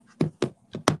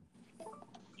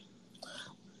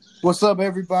What's up,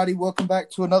 everybody? Welcome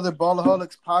back to another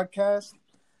Ballaholics podcast.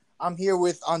 I'm here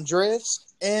with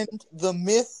Andres and the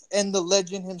myth and the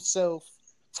legend himself,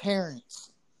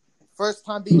 Terrence. First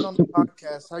time being on the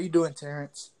podcast. How you doing,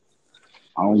 Terrence?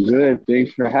 I'm good.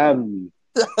 Thanks for having me.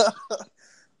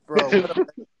 Bro, what up,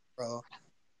 bro?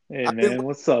 Hey I've been man,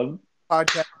 what's up?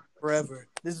 podcast forever.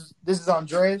 This is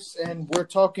Andres, and we're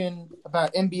talking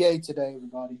about NBA today,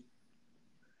 everybody.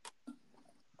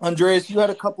 Andres, you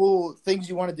had a couple things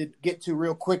you wanted to get to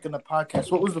real quick in the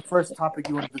podcast. What was the first topic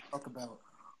you wanted to talk about?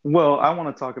 Well, I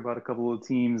want to talk about a couple of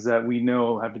teams that we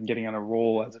know have been getting on a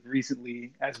roll as of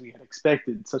recently, as we had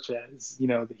expected, such as,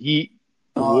 the Heat,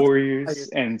 the Warriors,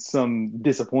 and some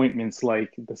disappointments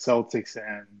like the Celtics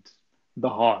and the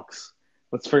Hawks.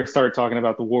 Let's first start talking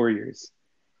about the Warriors.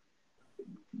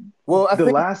 Well,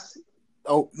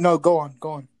 Oh, no, go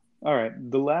on. All right.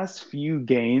 The last few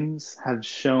games have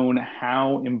shown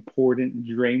how important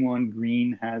Draymond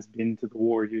Green has been to the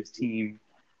Warriors team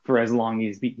for as long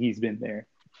as he's been there.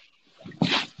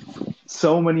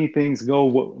 So many things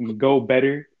go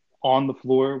better on the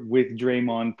floor with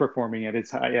Draymond performing at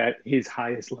his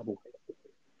highest level.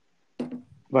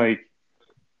 Like,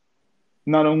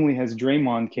 not only has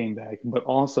Draymond came back, but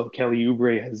also Kelly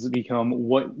Oubre has become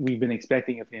what we've been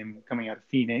expecting of him coming out of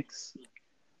Phoenix.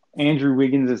 Andrew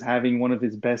Wiggins is having one of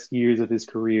his best years of his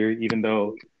career, even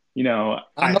though,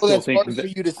 I still think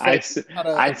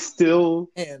I still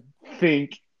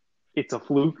think it's a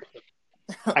fluke.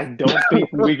 I don't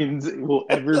think Wiggins will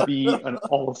ever be an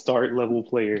all-star level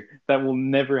player. That will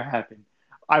never happen.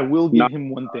 I will give him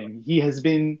one thing.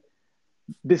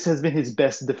 This has been his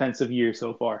best defensive year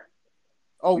so far.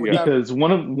 Oh, yeah. Because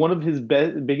one of his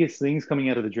biggest things coming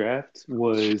out of the draft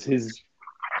was his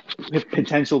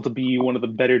potential to be one of the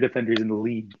better defenders in the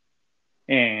league.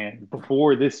 And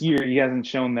before this year, he hasn't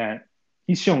shown that.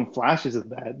 He's shown flashes of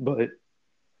that, but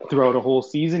throughout a whole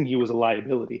season, he was a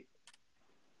liability.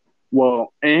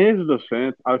 Well, in his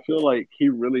defense, I feel like he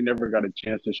really never got a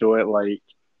chance to show it. Like,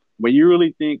 when you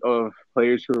really think of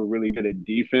players who are really good at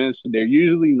defense, they're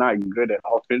usually not good at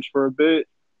offense for a bit,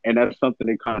 and that's something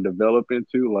they kind of develop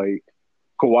into. Like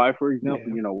Kawhi, for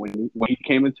example, when he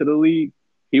came into the league,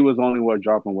 he was only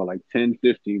dropping 10,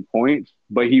 15 points,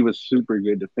 but he was super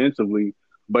good defensively.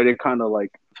 But it kind of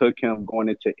took him going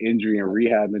into injury and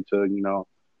rehab into,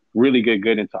 really get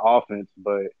good into offense.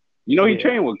 But, he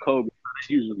trained with Kobe. That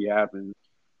usually happens.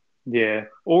 Yeah.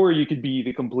 Or you could be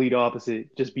the complete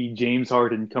opposite. Just be James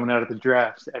Harden coming out of the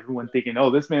drafts. Everyone thinking,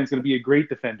 oh, this man's going to be a great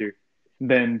defender.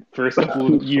 Then first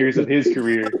couple of years of his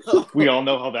career, we all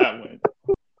know how that went.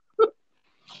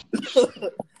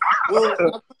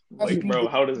 Well, bro,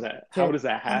 how does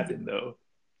that happen though?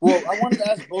 Well, I wanted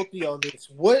to ask both of y'all this.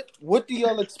 What do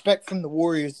y'all expect from the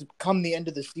Warriors come the end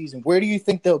of the season? Where do you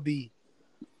think they'll be?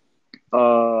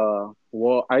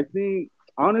 Well, I think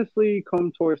honestly,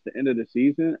 come towards the end of the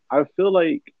season, I feel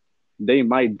like they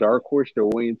might dark horse their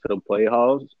way into the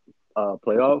playoffs.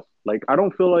 Like, I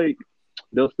don't feel like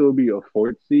they'll still be a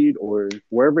fourth seed or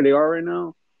wherever they are right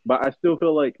now, but I still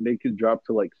feel like they could drop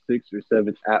to 6th or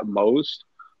 7th at most.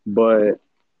 But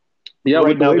yeah,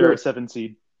 right now they're a 7th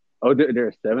seed. Oh,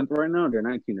 they're 7th right now. They're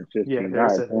 19 or 15. Yeah, they're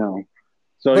 7th.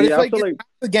 So but I feel like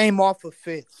the game off of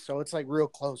 5th, so it's real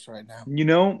close right now.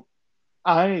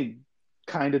 I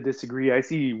kind of disagree. I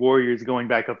see Warriors going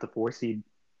back up to 4th seed.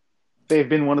 They've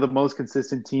been one of the most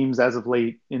consistent teams as of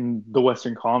late in the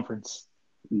Western Conference.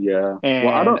 Yeah,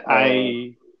 and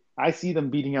I see them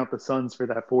beating out the Suns for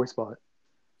that 4th spot.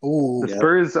 Ooh,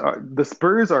 the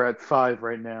Spurs are at 5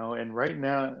 right now, and right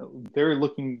now they're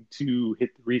looking to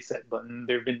hit the reset button.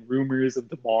 There have been rumors of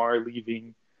DeMar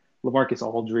leaving, LaMarcus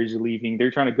Aldridge leaving.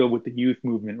 They're trying to go with the youth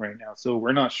movement right now, so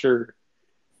we're not sure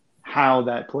how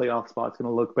that playoff spot's going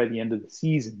to look by the end of the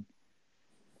season.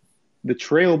 The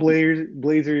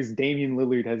Blazers, Damian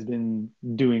Lillard has been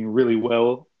doing really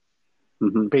well,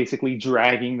 basically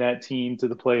dragging that team to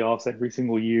the playoffs every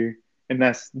single year. And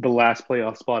that's the last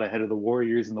playoff spot ahead of the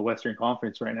Warriors in the Western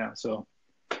Conference right now. So,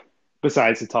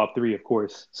 besides the top 3, of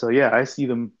course. So, yeah, I see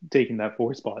them taking that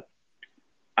 4th spot.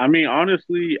 I mean,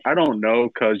 honestly, I don't know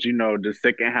because, the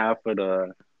second half of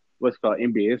the what's called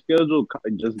NBA schedule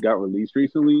just got released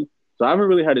recently. So, I haven't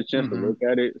really had a chance to look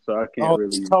at it. So, I can't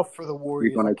really. It's tough for the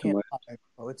Warriors.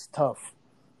 It's tough.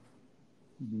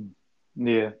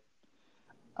 Yeah.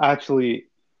 Actually,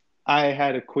 I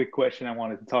had a quick question I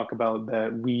wanted to talk about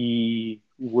that we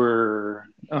were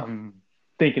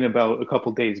thinking about a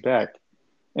couple days back.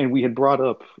 And we had brought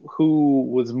up who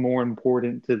was more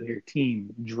important to their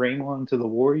team, Draymond to the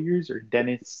Warriors or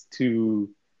Dennis to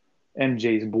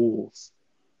MJ's Bulls.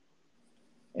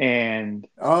 And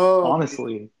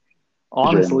honestly,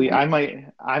 I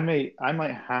I might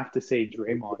have to say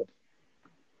Draymond I feel,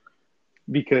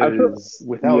 because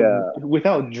yeah,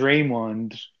 without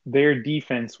Draymond, their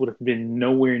defense would have been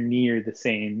nowhere near the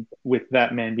same with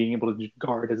that man being able to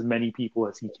guard as many people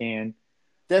as he can,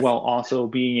 while Definitely. also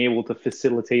being able to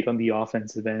facilitate on the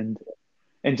offensive end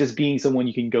and just being someone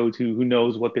you can go to who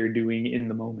knows what they're doing in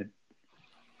the moment.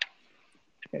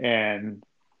 And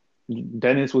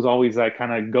Dennis was always that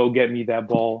kind of go get me that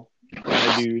ball kind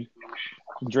of dude.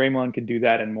 Draymond could do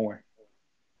that and more.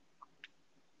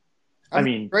 I I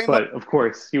mean, mean, Draymond. but of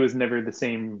course, he was never the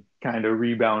same kind of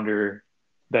rebounder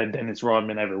that Dennis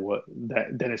Rodman ever was.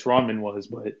 That Dennis Rodman was,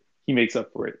 but he makes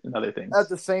up for it in other At things.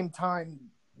 the same time,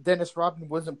 Dennis Rodman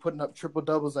wasn't putting up triple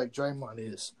doubles like Draymond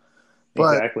is,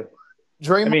 but Exactly. I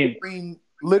Draymond mean, Green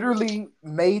literally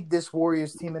made this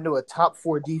Warriors team into a top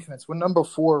 4 defense. We're number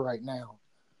 4 right now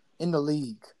in the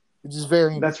league, which is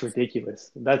very that's impressive.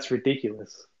 ridiculous. That's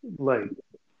ridiculous. Like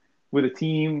with a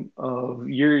team of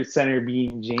your center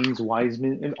being James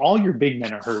Wiseman, and all your big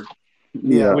men are hurt,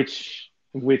 Yeah, yeah,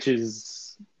 which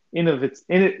is in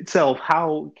itself,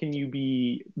 how can you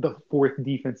be the 4th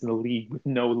defense in the league with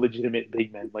no legitimate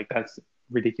big men? Like that's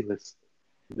ridiculous.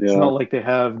 It's yeah. not like they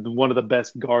have one of the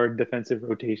best guard defensive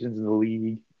rotations in the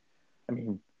league. I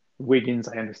mean, Wiggins,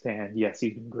 I understand. Yes,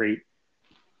 he's been great.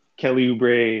 Kelly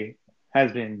Oubre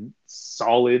has been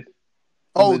solid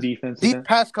on the Oh, defensive these end.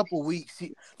 past couple weeks,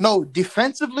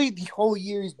 defensively, the whole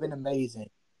year he's been amazing.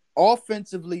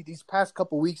 Offensively, these past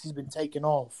couple weeks he's been taking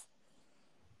off.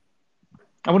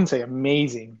 I wouldn't say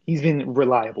amazing. He's been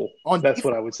reliable. On That's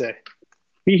defense, what I would say.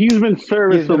 He's been He has been a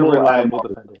serviceable at reliable most.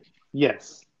 defender.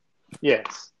 Yes.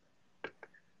 Yes.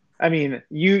 I mean,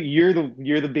 you're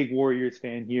the big Warriors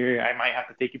fan here. I might have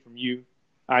to take it from you.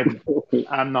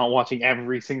 I'm not watching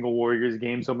every single Warriors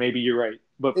game, so maybe you're right.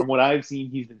 But from what I've seen,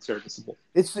 he's been serviceable.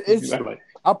 it's I like.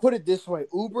 I'll put it this way: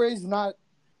 Oubre's not.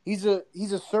 He's a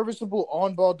serviceable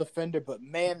on-ball defender, but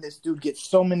man, this dude gets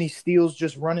so many steals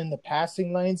just running the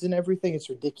passing lanes and everything. It's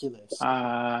ridiculous.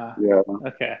 Yeah,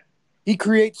 Okay. He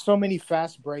creates so many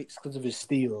fast breaks because of his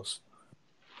steals.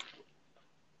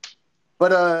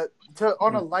 But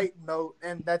on a light note,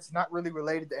 and that's not really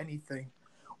related to anything.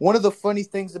 One of the funny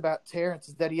things about Terrence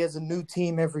is that he has a new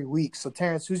team every week. So,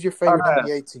 Terrence, who's your favorite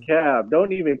NBA team? Cab,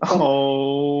 don't even come.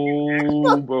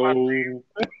 Oh, bro.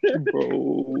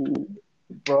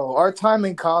 Bro, our time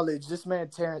in college, this man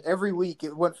Terrence, every week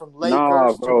it went from Nah,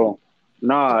 Lakers to bro.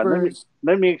 Nah, Clippers.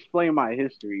 let me explain my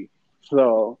history.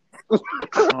 So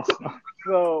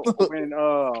when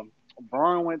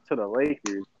Braun went to the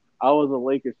Lakers, I was a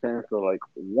Lakers fan for like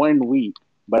 1 week,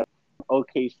 but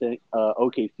OKC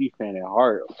fan at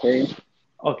heart. Okay.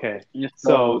 Okay. And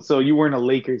So you weren't a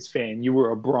Lakers fan. You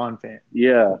were a Braun fan.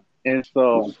 yeah, and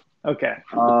so Okay.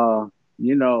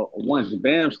 once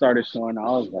Bam started showing, I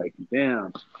was like,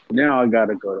 damn, now I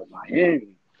gotta go to Miami.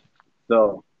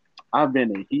 So I've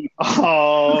been a Heat.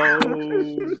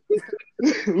 Oh.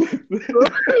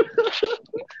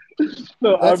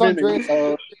 So That's I've been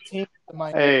Andre's team.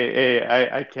 Hey,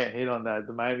 I can't hate on that.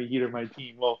 The Miami Heat are my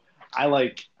team. Well, I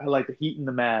like the Heat and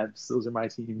the Mavs. Those are my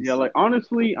teams. yeah, like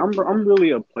honestly, I'm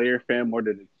really a player fan more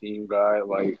than a team guy.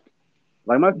 Like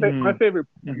my favorite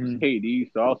player is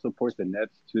KD, so I'll support the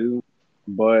Nets too.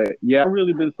 But yeah, I've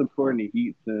really been supporting the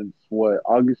Heat since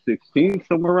August 16th,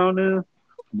 somewhere around there.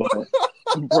 But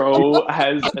Bro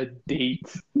has a date.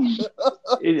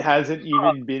 It hasn't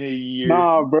even been a year.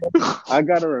 nah, bro, I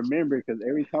gotta remember because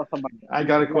every time somebody, I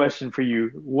got a question for you.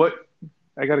 What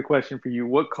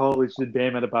college did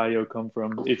Bam Adebayo come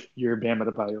from? If you're a Bam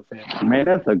Adebayo fan, man,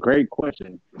 that's a great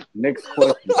question. Next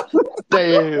question.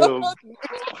 damn.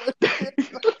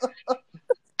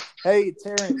 Hey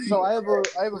Terrence, so I have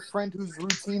a friend who's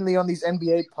routinely on these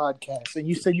NBA podcasts, and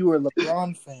you said you were a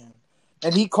LeBron fan,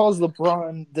 and he calls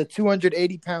LeBron the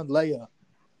 280-pound layup.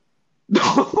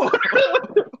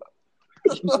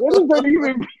 What does that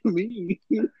even mean?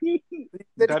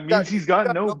 That means he's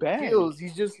got no bag. Skills.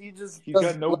 He's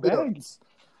got no bags.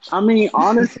 I mean,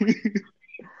 honestly,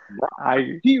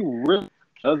 I he really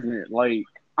doesn't. Like,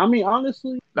 I mean,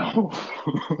 honestly, no.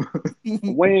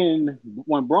 when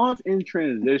Braun's in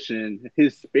transition,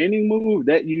 his spinning move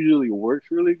that usually works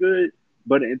really good.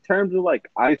 But in terms of like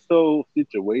ISO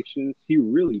situations, he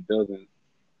really doesn't.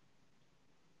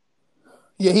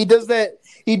 Yeah, he does that.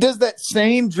 He does that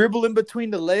same dribble in between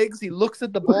the legs. He looks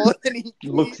at the ball and he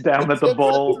looks down at the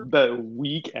ball, that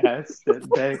weak ass step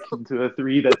back into a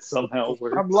three that somehow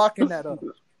works. I'm locking that up.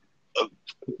 And,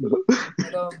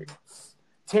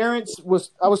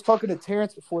 I was talking to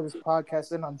Terrence before this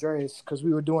podcast and Andreas because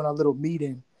we were doing our little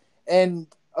meeting, and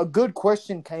a good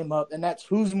question came up, and that's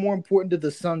who's more important to the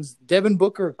Suns, Devin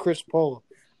Booker or Chris Paul?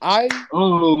 I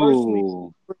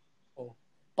personally Oh,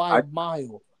 by I, a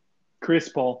mile, Chris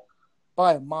Paul,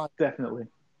 by a mile. definitely.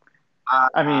 I,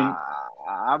 I mean,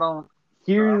 I don't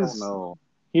here's know.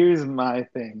 here's my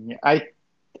thing.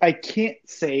 I can't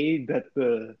say that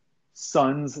the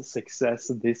Suns'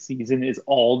 success this season is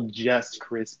all just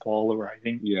Chris Paul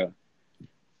arriving. Yeah,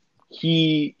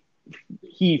 He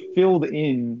filled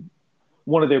in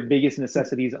one of their biggest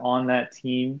necessities on that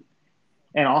team,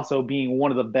 and also being one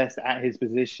of the best at his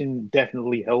position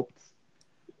definitely helped.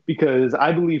 Because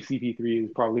I believe CP3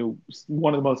 is probably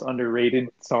one of the most underrated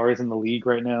stars in the league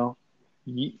right now.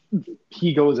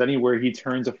 He goes anywhere, he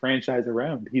turns a franchise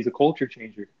around. He's a culture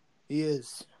changer. He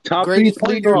is top greatest 3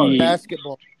 point leader in guard.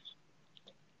 basketball.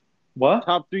 What?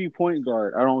 Top 3 point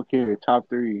guard. I don't care. Top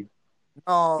 3.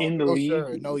 No, In the no, league?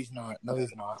 sir. No, he's not. No,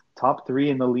 he's not. Top 3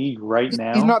 in the league right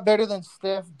now? He's not better than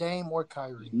Steph, Dame, or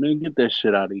Kyrie. Man, get that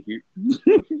shit out of here.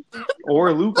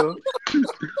 Or Luka.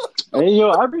 Hey,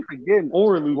 yo, I be forgetting.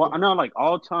 Or Luka. Well, I know, like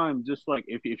all time, just like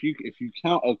if you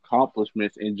count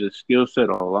accomplishments and just skill set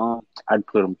alone, I'd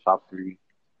put him top 3.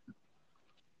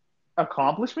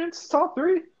 Accomplishments? Top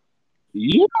 3?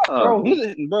 Yeah, Bro.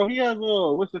 bro, he has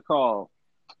what's it called?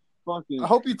 Fucking. I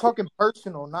hope you're talking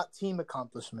personal, not team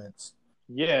accomplishments.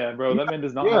 Yeah, bro. That man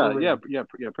does not have a ring. Yeah.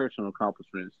 Personal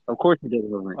accomplishments. Of course, he does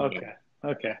have a ring.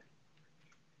 Okay.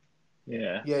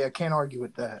 Yeah. Yeah, I can't argue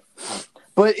with that.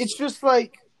 But it's just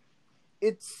like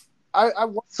it's.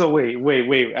 So wait.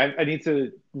 I need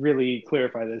to really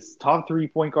clarify this. Top 3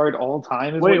 point guard all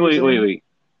time is Wait. what you're saying?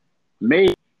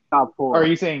 Maybe top 4. Or are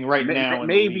you saying right now? In the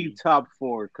Maybe league? top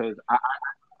 4 because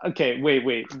Okay,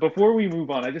 wait. Before we move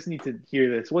on, I just need to hear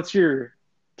this. What's your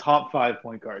top 5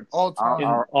 point guards? all time.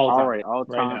 All right, all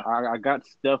time. I got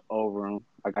Steph over him.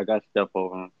 I got Steph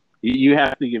over him. You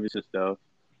have to give it to Steph.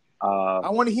 I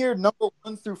want to hear number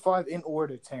 1 through 5 in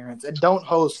order, Terrence, and don't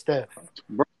host Steph.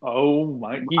 Oh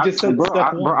my! You just said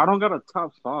Steph 1. Bro, I don't got a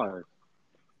top 5.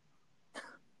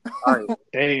 All right,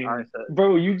 dang, all right,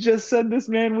 bro, you just said this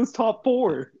man was top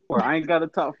 4. I ain't got a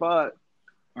top 5.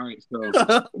 All right,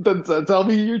 so Then tell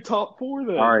me your top 4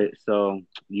 then. all right, so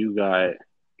you got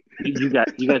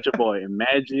your boy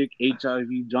Magic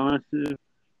HIV Johnson.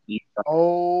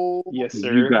 Yes,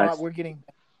 sir. We're getting.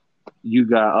 You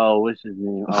got what's his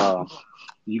name?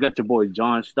 You got your boy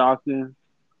John Stockton,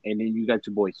 and then you got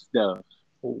your boy Steph.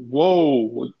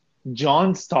 Whoa,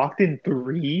 John Stockton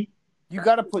 3? You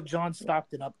got to put John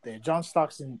Stockton up there. John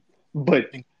Stockton, but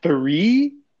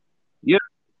 3? Yeah,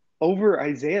 over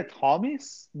Isaiah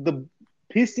Thomas, the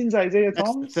Pistons Isaiah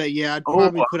Thomas. Yeah, I'd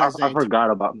probably put Isaiah. I forgot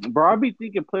about bro. I be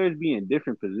thinking players be in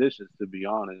different positions. To be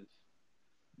honest,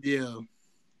 yeah.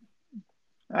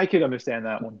 I could understand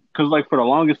that one. Because, like, for the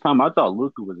longest time, I thought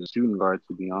Luka was a shooting guard,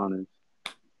 to be honest.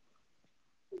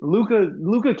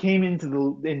 Luka came into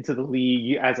the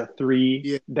league as a 3.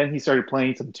 Yeah. Then he started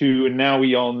playing some 2, and now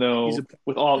we all know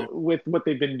with what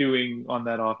they've been doing on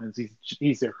that offense,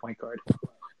 he's their point guard.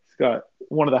 He's got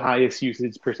one of the highest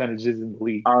usage percentages in the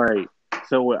league. All right.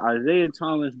 So with Isaiah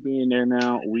Thomas being there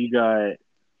now, we got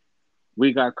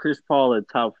Chris Paul at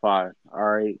top 5. All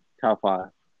right, top 5,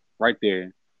 right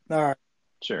there. All right.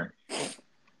 Sure.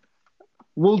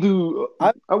 We'll do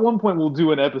at one point. We'll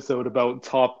do an episode about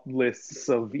top lists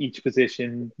of each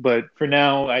position, but for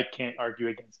now, I can't argue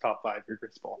against top 5 for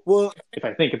Chris Paul. Well, if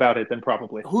I think about it, then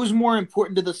probably. Who's more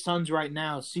important to the Suns right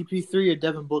now, CP3 or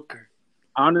Devin Booker?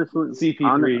 Honestly,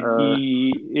 CP3.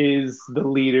 He is the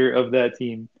leader of that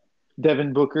team.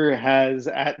 Devin Booker has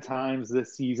at times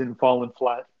this season fallen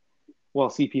flat, while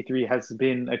CP3 has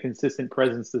been a consistent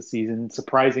presence this season.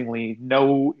 Surprisingly,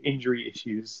 no injury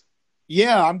issues.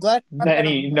 Yeah, I'm glad.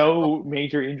 No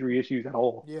major injury issues at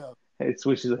all. Yeah.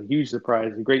 Which is a huge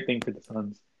surprise, a great thing for the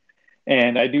Suns.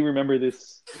 And I do remember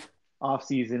this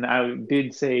offseason, I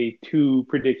did say 2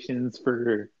 predictions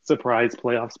for surprise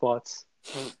playoff spots.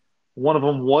 One of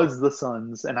them was the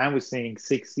Suns, and I was saying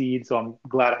 6 seed, so I'm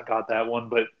glad I got that one.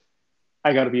 But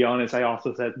I got to be honest, I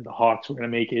also said the Hawks were going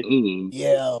to make it.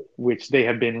 Yeah. Which they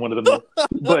have been one of the most.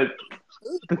 But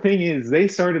the thing is, they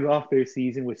started off their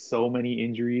season with so many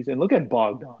injuries. And look at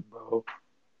Bogdan, bro.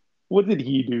 What did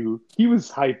he do? He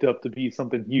was hyped up to be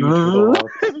something huge for the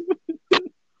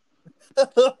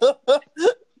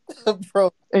Hawks.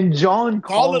 Bro. And John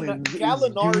Collins is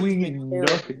doing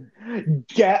nothing.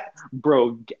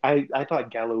 Bro, I thought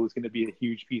Gallo was going to be a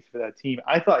huge piece for that team.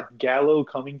 I thought Gallo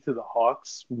coming to the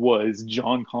Hawks was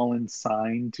John Collins'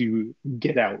 sign to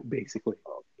get out, basically.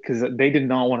 Because they did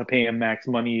not want to pay him max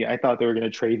money. I thought they were going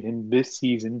to trade him this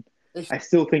season. I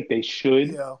still think they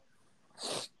should. Yeah.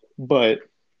 But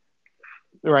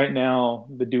right now,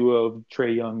 the duo of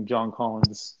Trae Young, John Collins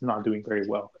is not doing very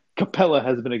well. Capella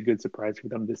has been a good surprise for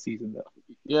them this season, though.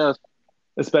 Yes,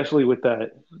 Especially with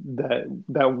that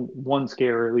one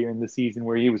scare earlier in the season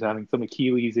where he was having some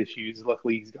Achilles issues.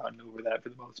 Luckily, he's gotten over that for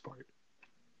the most part.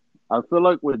 I feel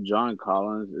like with John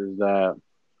Collins is that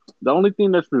the only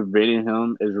thing that's preventing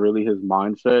him is really his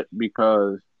mindset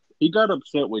because he got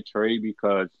upset with Trey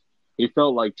because he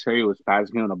felt like Trey was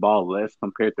passing him the ball less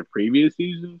compared to previous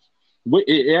seasons.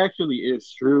 It actually is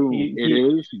true.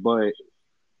 It is, but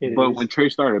when Trey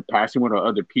started passing with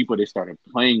other people, they started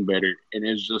playing better, and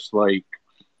it's just like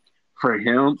for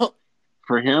him,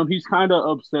 he's kind of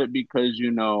upset because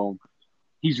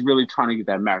he's really trying to get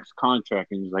that max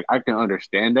contract, and he's like, I can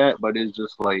understand that, but it's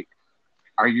just like,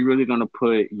 are you really going to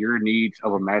put your needs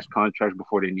of a max contract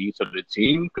before the needs of the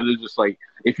team? Because it's just like,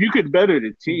 if you could better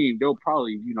the team, they'll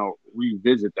probably,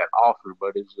 revisit that offer,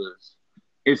 but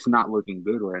it's not looking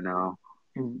good right now.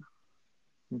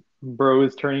 Bro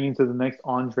is turning into the next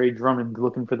Andre Drummond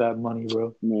looking for that money,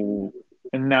 bro. Man.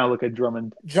 And now look at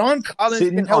Drummond. John Collins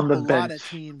sitting can help on the a bench. lot of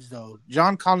teams, though.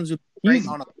 John Collins would bring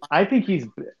on a lot. I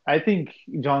think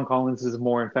John Collins is a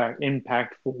more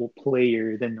impactful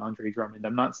player than Andre Drummond.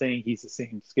 I'm not saying he's the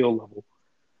same skill level,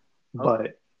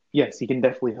 but yes, he can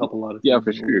definitely help a lot of teams. Yeah,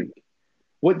 for sure.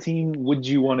 What team would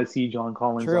you want to see John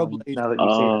Collins on now that you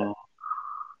say that?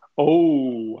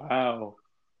 Oh, wow.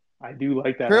 I do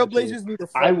like that. Trailblazers need a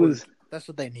forward. That's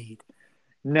what they need.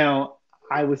 Now,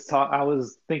 I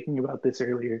was thinking about this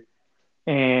earlier,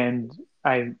 and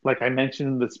I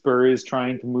mentioned the Spurs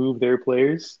trying to move their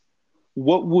players.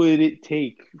 What would it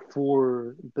take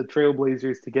for the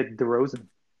Trailblazers to get DeRozan,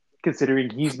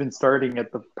 considering he's been starting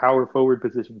at the power forward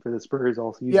position for the Spurs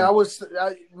all season? Yeah,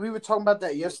 we were talking about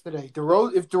that yesterday. If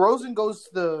DeRozan goes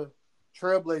to the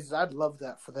Trailblazers, I'd love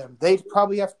that for them. They'd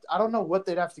probably have I don't know what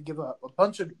they'd have to give up. A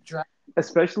bunch of draft.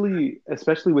 Especially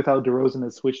with how DeRozan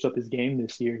has switched up his game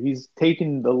this year. He's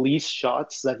taken the least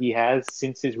shots that he has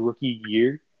since his rookie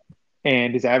year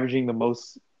and is averaging the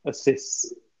most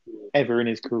assists ever in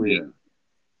his career. Yeah.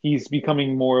 He's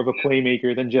becoming more of a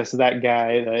playmaker than just that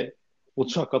guy that will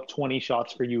chuck up 20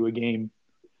 shots for you a game,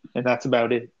 and that's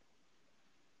about it.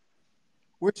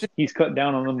 He's cut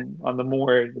down on the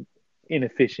more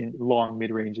inefficient long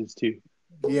mid-ranges too.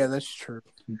 Yeah, that's true.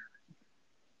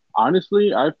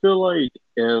 Honestly, I feel like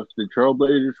if the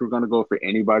Trailblazers were going to go for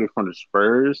anybody from the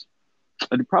Spurs,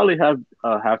 it'd probably have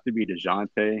to be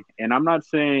DeJounte. And I'm not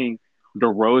saying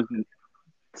DeRozan.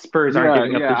 Spurs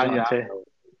aren't giving up DeJounte.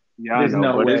 Yeah, I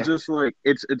know, but it's just like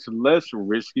it's less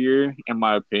riskier in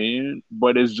my opinion.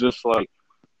 But it's just like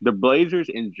the Blazers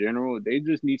in general, they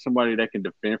just need somebody that can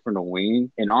defend from the wing.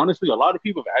 And honestly, a lot of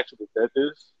people have actually said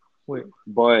this.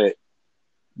 But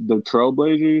the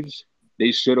Trailblazers,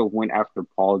 they should have went after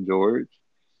Paul George.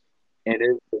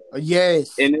 And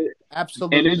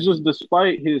absolutely. And it's just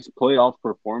despite his playoff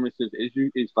performances,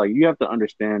 it's like you have to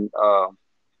understand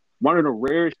one of the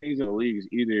rarest things in the league is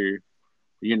either,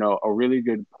 a really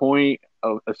good point,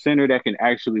 a center that can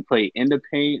actually play in the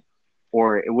paint,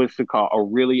 or what's it called, a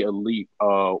really elite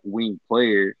wing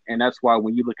player. And that's why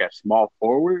when you look at small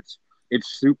forwards, it's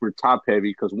super top heavy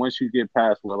because once you get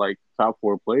past top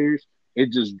four players, it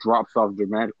just drops off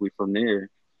dramatically from there.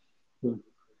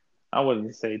 I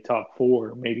wouldn't say top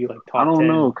four, maybe top 10. I don't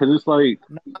know, because it's like...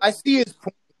 I see his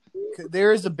point.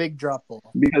 There is a big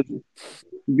drop-off. Because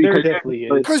there definitely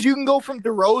is. Because you can go from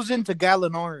DeRozan to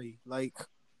Gallinari.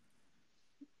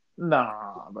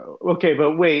 Nah, bro. Okay,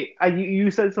 but wait.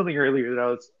 You said something earlier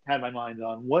that I had my mind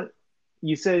on. What?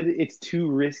 You said it's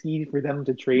too risky for them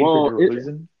to trade for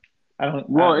DeRozan?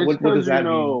 What does that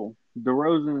mean?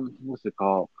 DeRozan, what's it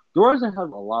called? DeRozan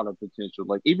has a lot of potential.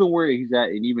 Even where he's at,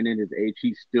 and even in his age,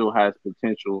 he still has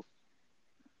potential.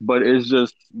 But it's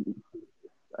just,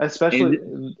 especially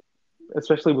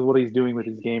with what he's doing with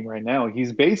his game right now,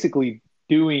 he's basically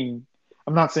doing.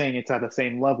 I'm not saying it's at the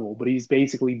same level, but he's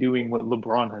basically doing what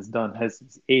LeBron has done as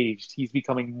he's aged. He's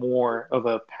becoming more of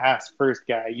a pass first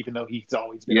guy, even though he's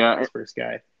always been a pass first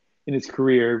guy in his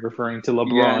career, referring to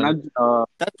LeBron. Yeah,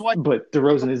 that's why. But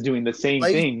DeRozan is doing the same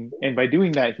thing, and by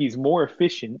doing that, he's more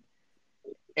efficient,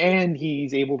 and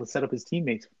he's able to set up his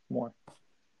teammates more.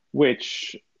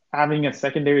 Which, having a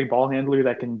secondary ball handler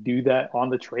that can do that on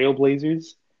the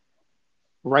Trailblazers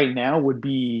right now would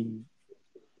be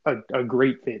a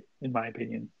great fit, in my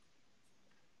opinion.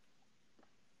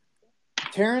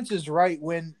 Terrence is right.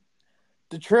 When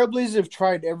the Trailblazers have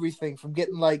tried everything from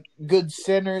getting good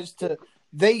centers to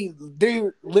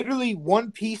they're literally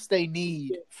one piece they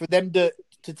need for them to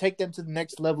take them to the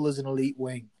next level as an elite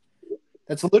wing.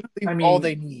 That's literally all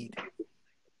they need.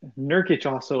 Nurkic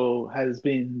also has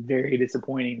been very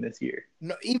disappointing this year.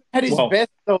 No, even at his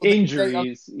best, though,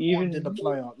 injuries, even in the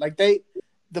playoff,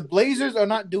 the Blazers are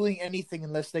not doing anything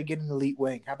unless they get an elite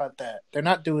wing. How about that? They're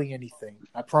not doing anything.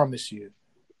 I promise you.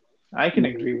 I can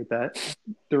agree with that.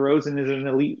 DeRozan is an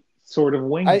elite sort of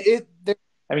wing.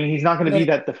 I mean, he's not going to be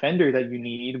that defender that you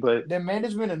need, but their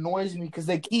management annoys me because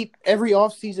every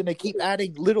offseason they keep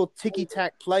adding little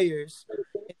ticky-tack players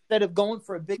instead of going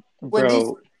for a big.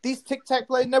 When these tic-tac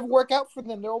players never work out for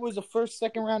them. They're always a first,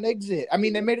 second-round exit. I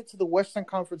mean, they made it to the Western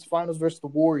Conference Finals versus the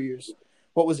Warriors.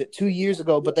 What was it, 2 years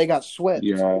ago? But they got swept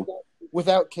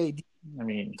without KD. I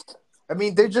mean,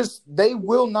 they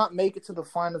will not make it to the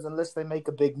finals unless they make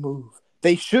a big move.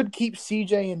 They should keep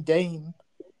CJ and Dame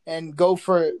and go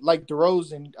for like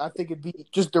DeRozan. I think it'd be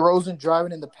just DeRozan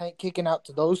driving in the paint, kicking out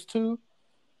to those two.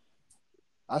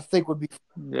 I think would be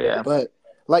But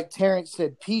like Terrence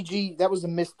said, PG, that was a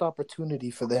missed opportunity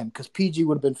for them because PG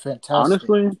would have been fantastic.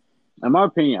 Honestly, in my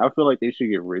opinion, I feel like they should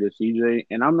get rid of CJ.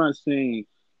 And I'm not saying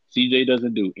CJ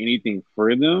doesn't do anything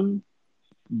for them,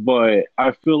 but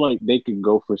I feel like they could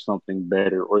go for something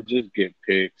better or just get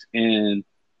picks. And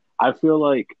I feel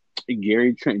like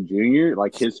Gary Trent Jr.,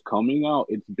 like his coming out,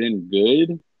 it's been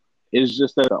good. It's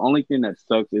just that the only thing that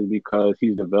sucks is because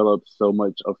he's developed so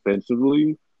much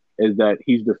offensively is that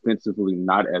he's defensively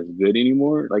not as good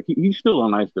anymore. Like he's still a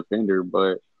nice defender,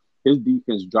 but his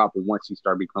defense dropped once he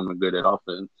started becoming good at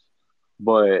offense.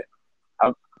 But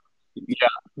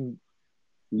talking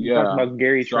about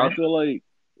Gary Trent. I feel like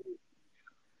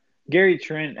Gary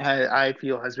Trent, I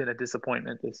feel, has been a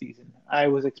disappointment this season. I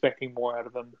was expecting more out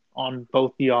of him on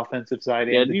both the offensive side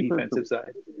and the defensive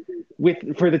side.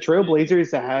 For the Trailblazers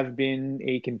to have been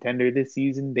a contender this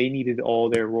season, they needed all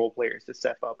their role players to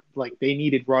step up. Like, they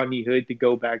needed Rodney Hood to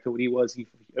go back to what he was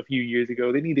a few years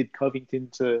ago. They needed Covington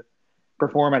to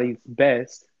perform at his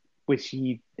best, which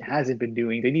he hasn't been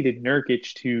doing. They needed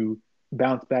Nurkic to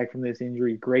bounce back from this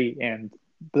injury great, and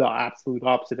the absolute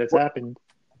opposite has happened.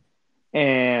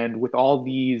 And with all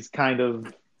these kind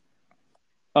of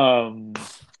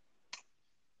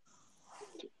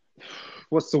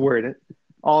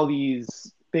all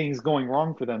these things going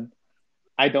wrong for them,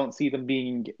 I don't see them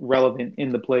being relevant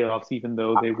in the playoffs, even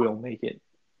though they will make it,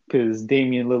 because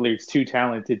Damian Lillard's too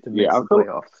talented to miss the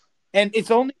playoffs. And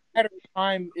it's only a matter of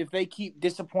time if they keep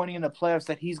disappointing in the playoffs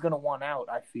that he's going to want out,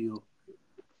 I feel.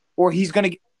 Or he's going to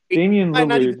get... Damian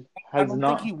Lillard I don't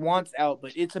think he wants out,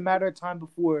 but it's a matter of time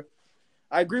before...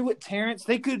 I agree with Terrence.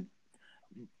 They could...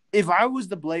 If I was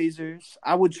the Blazers,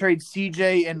 I would trade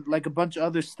CJ and like a bunch of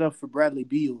other stuff for Bradley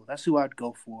Beal. That's who I'd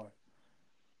go for.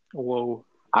 Whoa.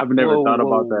 I've never thought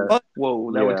about that.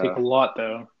 Whoa, that would take a lot,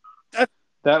 though.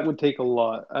 That would take a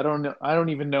lot. I don't know. I don't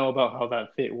even know about how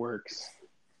that fit works.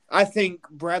 I think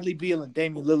Bradley Beal and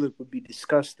Damian Lillard would be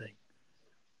disgusting.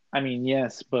 I mean,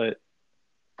 yes, but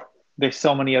there's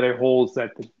so many other holes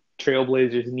that the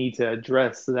Trailblazers need to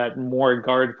address that more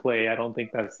guard play. I don't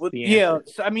think that's the answer. Yeah,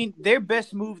 so I mean, their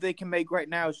best move they can make right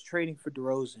now is trading for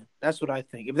DeRozan. That's what I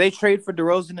think. If they trade for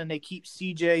DeRozan and they keep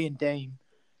CJ and Dame,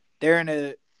 they're in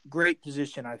a great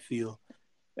position, I feel.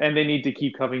 And they need to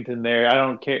keep Covington there. I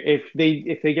don't care if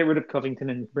they get rid of Covington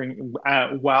and bringing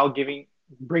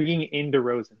in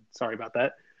DeRozan. Sorry about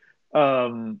that.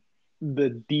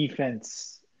 The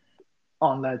defense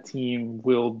on that team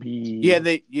will be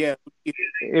it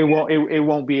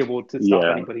won't be able to stop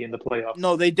anybody in the playoffs.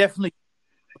 No, they definitely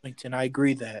Covington. I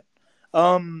agree that.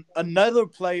 Another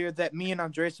player that me and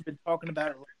Andres have been talking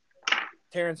about,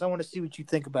 Terrence, I want to see what you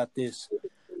think about this.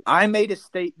 I made a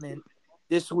statement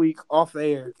this week off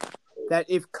air that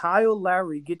if Kyle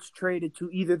Lowry gets traded to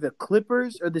either the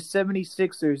Clippers or the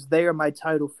 76ers, they are my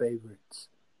title favorites.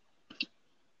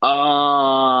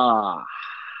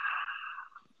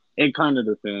 It kind of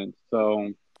depends.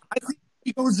 So I think if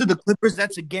he goes to the Clippers,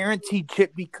 that's a guaranteed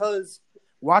chip because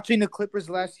watching the Clippers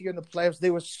last year in the playoffs,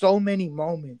 there were so many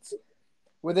moments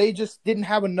where they just didn't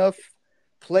have enough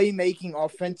playmaking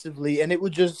offensively, and it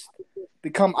would just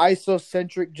become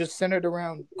iso-centric, just centered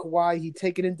around Kawhi. He'd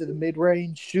take it into the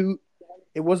mid-range, shoot.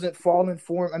 It wasn't falling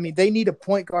for him. I mean, they need a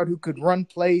point guard who could run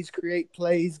plays, create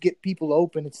plays, get people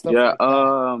open and stuff like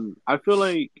that. I feel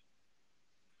like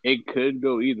it could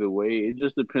go either way. It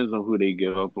just depends on who they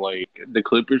give up. Like the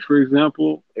Clippers, for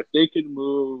example, if they could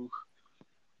move,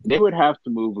 they would have to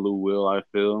move Lou Will, I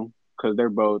feel, because they're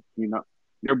both,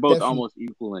 Definitely. almost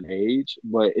equal in age.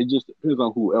 But it just depends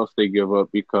on who else they give up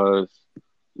because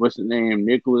what's his name?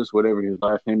 Nicholas, whatever his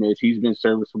last name is, he's been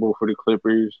serviceable for the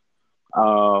Clippers.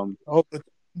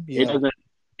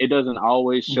 It doesn't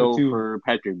always show for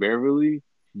Patrick Beverly,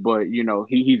 but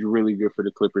he's really good for the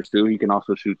Clippers too. He can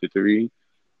also shoot the three.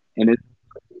 And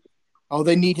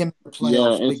they need him to play.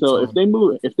 Yeah, and so if they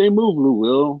move Lou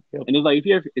Will, and it's like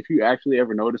if you actually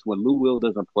ever notice when Lou Will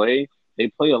doesn't play, they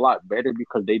play a lot better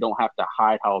because they don't have to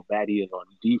hide how bad he is on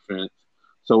defense.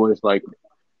 So it's like,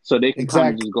 so they can kind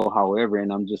of Exactly. just go however.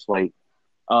 And I'm just like,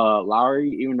 Lowry,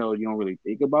 even though you don't really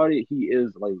think about it, he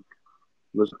is like,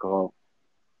 what's it called?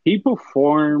 He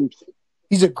performs.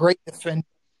 He's a great defender.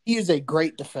 He is a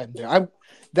great defender.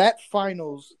 That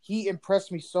finals, he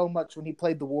impressed me so much when he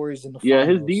played the Warriors in the Yeah,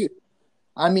 his finals.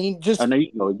 I mean, I just know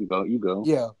you go.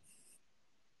 yeah.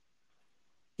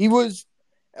 He was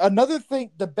another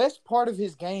thing. The best part of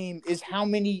his game is how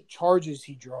many charges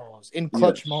he draws in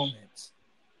clutch Yes. moments.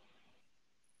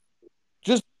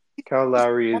 Just Kyle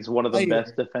Lowry is one of the player.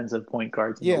 best defensive point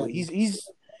guards in the Yeah, league.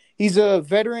 he's a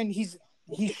veteran.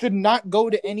 He should not go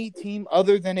to any team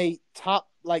other than a top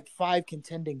 5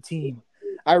 contending team.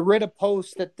 I read a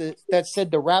post that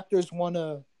said the Raptors want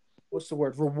to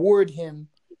reward him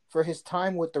for his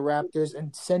time with the Raptors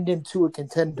and send him to a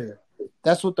contender.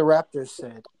 That's what the Raptors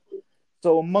said.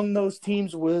 So among those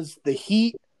teams was the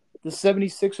Heat, the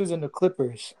 76ers, and the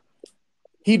Clippers.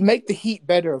 He'd make the Heat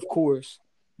better, of course.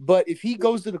 But if he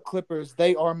goes to the Clippers,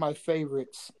 they are my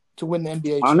favorites to win the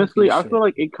NBA Honestly, I championship. feel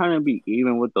like it kind of be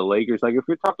even with the Lakers. Like if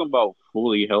you're talking about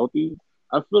fully healthy,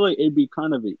 I feel like it'd be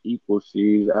kind of an equal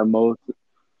series at most.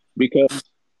 Because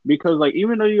like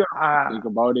even though you gotta think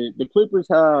about it, the Clippers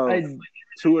have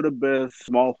two of the best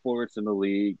small forwards in the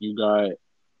league. You got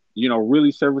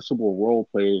really serviceable role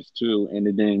players too,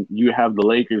 and then you have the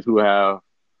Lakers who have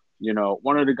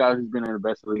one of the guys who's been in the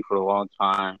best league for a long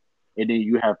time, and then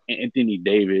you have Anthony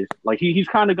Davis. Like he's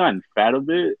kind of gotten fat a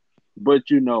bit, but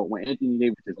when Anthony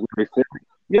Davis is with his family,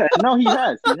 yeah, no, he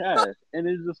has, and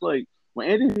it's just like when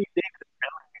Anthony Davis.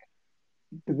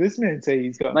 Did this man say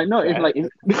he's got Like no, it's like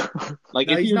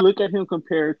No, if you look at him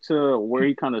compared to where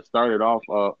he kind of started off,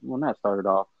 well, not started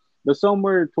off, but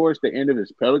somewhere towards the end of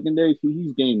his Pelican days,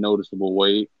 he's gained noticeable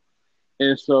weight,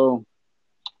 and so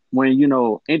when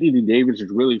Anthony Davis is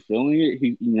really feeling it,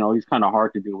 he's kind of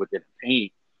hard to deal with in the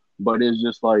paint, but it's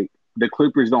just like the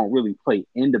Clippers don't really play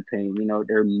in the paint.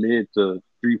 They're mid to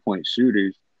 3-point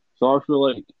shooters, so I feel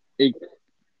like it.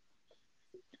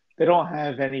 They don't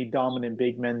have any dominant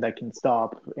big men that can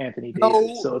stop Anthony Davis.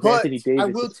 No, So if but Anthony Davis I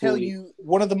will is tell fully... you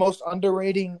one of the most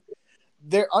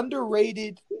their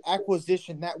underrated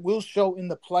acquisition that will show in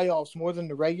the playoffs more than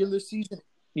the regular season.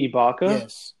 Ibaka?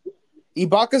 Yes.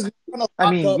 Ibaka's going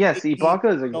to yes,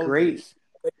 Ibaka is a great...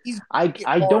 I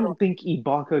don't think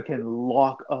Ibaka can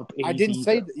lock up AD. I didn't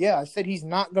say that. Yeah, I said he's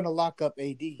not going to lock up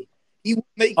AD. He will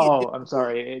make it. I'm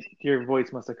sorry. Your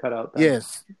voice must have cut out then.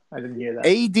 Yes. I didn't hear that.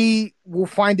 AD will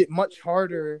find it much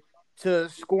harder to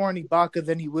score on Ibaka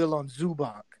than he will on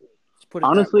Zubac.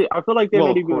 Honestly, I feel like they're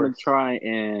not even going to try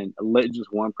and let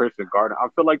just one person guard him. I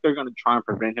feel like they're going to try and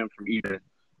prevent him from even,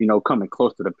 coming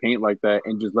close to the paint like that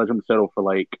and just let him settle for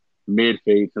like mid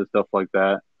fades and stuff like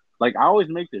that. Like I always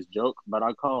make this joke, but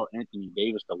I call Anthony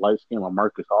Davis the light skin of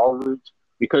Marcus Aldridge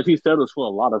because he settles for a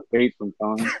lot of fades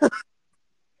sometimes.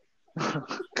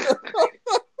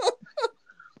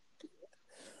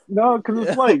 No, because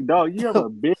it's like, dog, you have a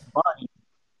big body.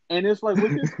 And it's like,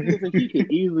 with this season, he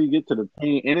can easily get to the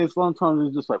paint. And it's sometimes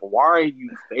it's just like, why are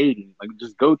you fading? Like,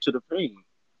 just go to the paint.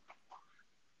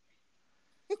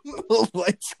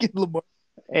 Light skin Lamar.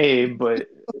 Hey, but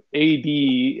AD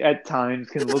at times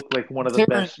can look like one of the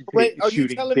best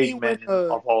shooting big men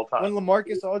of all time. When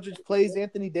LaMarcus Aldridge plays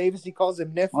Anthony Davis, he calls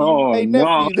him nephew. Oh, hey,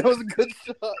 no. nephew, that was a good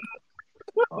shot.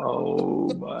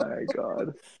 Oh, my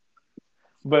God.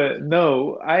 But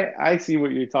no, I see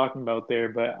what you're talking about there,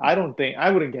 but I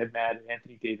wouldn't get mad at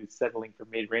Anthony Davis settling for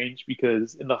mid-range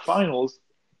because in the finals,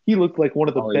 he looked like one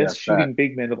of the best shooting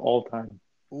big men of all time.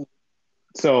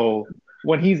 So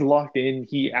when he's locked in,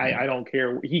 I don't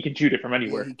care. He can shoot it from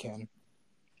anywhere. Yeah, he can.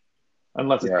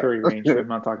 Unless it's Curry range, but I'm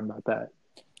not talking about that.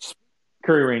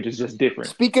 Curry range is just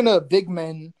different. Speaking of big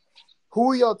men,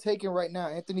 who are y'all taking right now,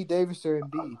 Anthony Davis or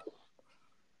Embiid?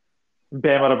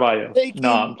 Bam Adebayo.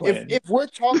 No, I'm playing. If we're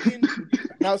talking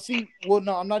now,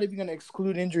 I'm not even going to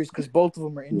exclude injuries because both of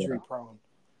them are injury prone.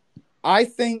 I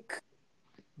think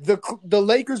the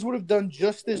Lakers would have done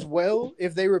just as well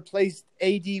if they replaced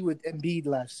AD with Embiid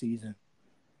last season.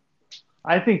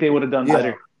 I think they would have done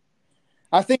better.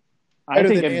 I think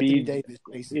Embiid, Anthony Davis.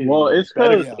 Basically. Well, it's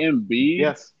because Embiid.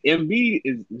 Yes.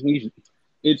 Embiid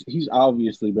he's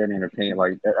obviously better in the paint.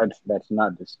 Like that's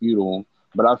not disputable.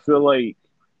 But I feel like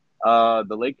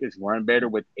the Lakers run better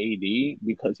with AD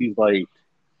because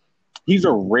he's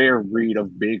a rare breed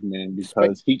of big men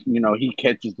because he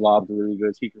catches lobs really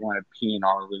good. He can run a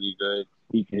P&R really good.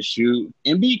 He can shoot.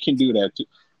 Embiid can do that too.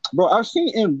 Bro, I've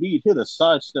seen Embiid hit a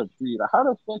sidestep three. Like, how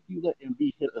the fuck you let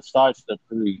Embiid hit a sidestep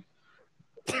three?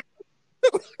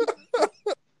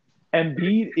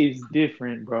 Embiid is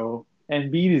different, bro.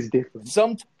 Embiid is different.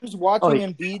 Sometimes watching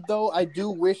Like- Embiid, though, I do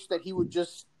wish that he would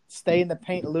just stay in the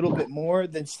paint a little bit more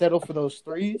than settle for those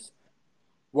threes.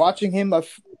 Watching him,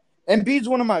 Embiid's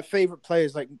one of my favorite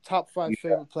players, like top 5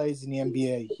 favorite players in the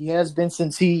NBA. He has been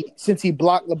since he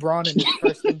blocked LeBron in his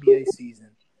first NBA season.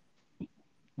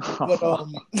 But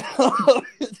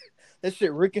that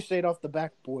shit ricocheted off the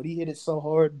backboard. He hit it so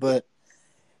hard. But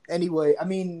anyway, I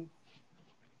mean,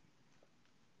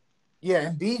 yeah,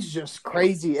 Embiid's just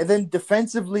crazy. And then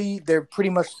defensively, they're pretty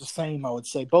much the same, I would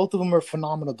say. Both of them are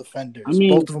phenomenal defenders. I mean-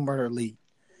 Both of them are elite.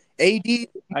 AD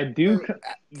I do.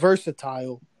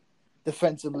 versatile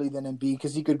defensively than Embiid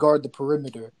because he could guard the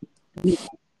perimeter.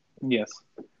 Yes.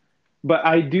 But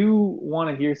I do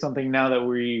want to hear something now that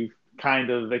we've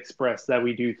kind of expressed that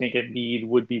we do think Embiid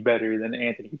would be better than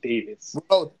Anthony Davis.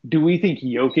 Bro, Do we think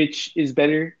Jokic is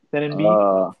better than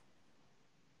Embiid?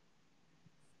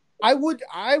 I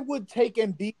would take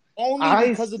Embiid only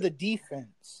because of the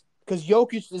defense. Because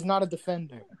Jokic is not a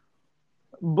defender.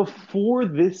 Before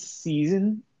this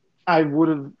season, I've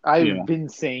been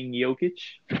saying Jokic.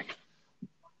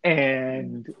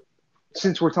 And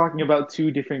since we're talking about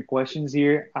two different questions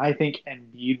here, I think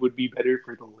Embiid would be better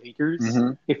for the Lakers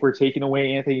if we're taking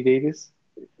away Anthony Davis.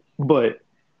 But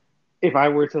if I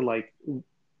were to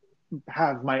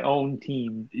have my own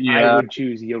team, I would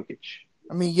choose Jokic.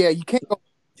 I mean, yeah, you can't go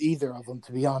with either of them,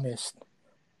 to be honest.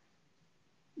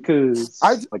 Because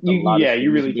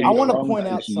you really can't. I want to point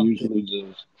out something. Usually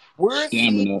just We're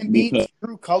seeing stamina Embiid's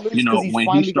true colors because he's when he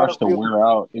finally starts got to a real. wear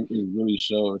out, it really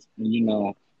shows.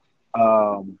 And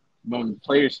when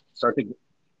players start to,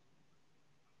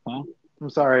 I'm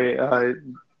sorry.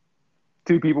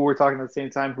 Two people were talking at the same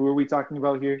time. Who are we talking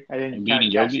about here? I didn't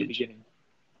Embiid catch the Jokic? beginning.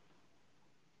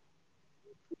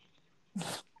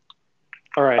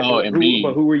 All right.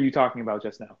 Embiid. Who were you talking about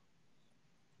just now?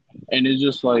 and it's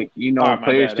just like my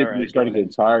players bad. typically Alright, start to go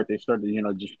get tired. They start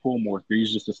to just pull more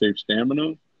threes just to save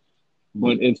stamina.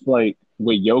 But it's like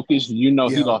with Jokic, he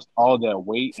lost all that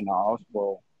weight and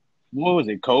what was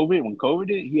it? COVID? When COVID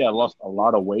hit, he had lost a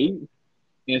lot of weight,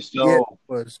 and so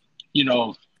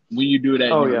when you do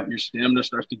that, your stamina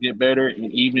starts to get better.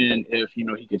 And even if he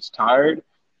gets tired,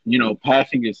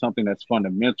 passing is something that's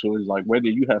fundamental. It's like whether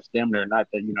you have stamina or not,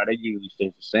 that usually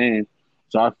stays the same.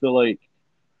 So I feel like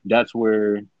that's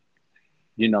where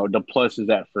the plus is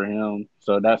at for him.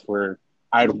 So that's where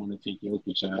I'd want to take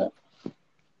Jokic at.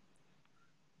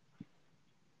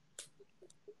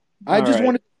 I just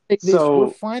want to say this. So- We're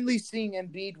finally seeing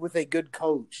Embiid with a good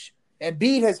coach.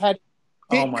 Embiid has had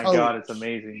Oh my God, it's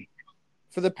amazing.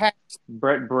 for the past.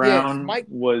 Brett Brown Mike,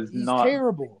 was He's not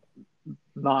terrible.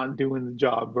 doing the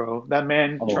job, bro. That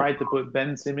man tried to put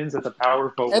Ben Simmons at the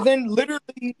power forward And then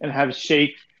literally, and have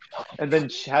Shake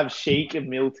and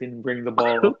Milton bring the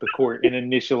ball up the court and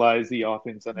initialize the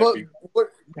offense on every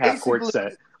half-court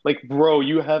set. Like, bro,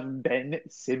 you have Ben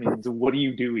Simmons. What are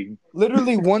you doing?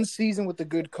 literally one season with a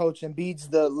good coach, Embiid's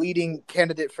the leading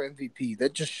candidate for MVP.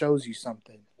 That just shows you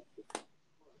something.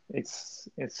 It's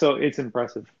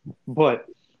impressive. But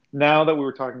now that we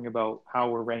were talking about how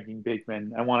we're ranking big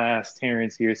men, I want to ask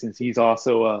Terrence here, since he's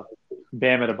also a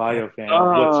Bam Adebayo fan.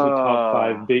 What's your top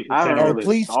 5 big I center haven't list?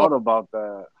 really thought about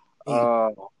that.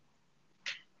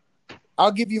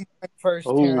 I'll give you mine first,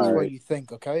 Oh. Terrence, what you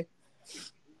think, okay?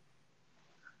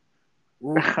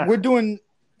 We're doing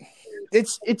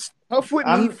it's tough with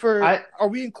me are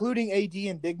we including AD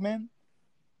and big men?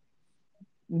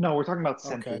 No, we're talking about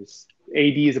centers.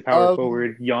 AD is a power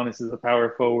forward. Giannis is a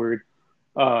power forward.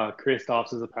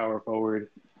 Kristaps is a power forward.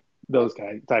 Those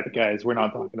type of guys we're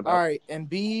not talking about. All right,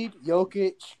 Embiid,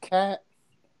 Jokic, Cat,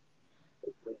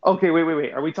 Okay,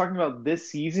 wait. Are we talking about this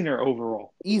season or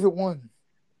overall? either one.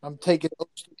 I'm taking.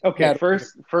 Okay,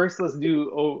 first let's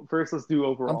do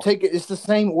overall. I'm taking. It's the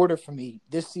same order for me.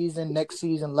 This season, next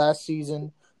season, last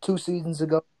season, 2 seasons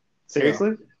ago.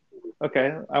 Seriously?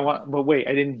 Okay, but wait,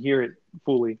 I didn't hear it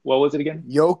fully. What was it again?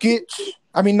 Jokic.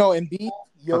 Embiid,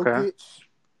 Jokic,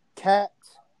 Cat.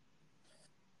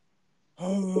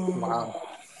 Wow.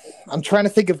 I'm trying to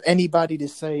think of anybody to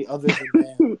say other than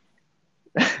Bam.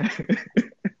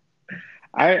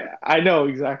 I know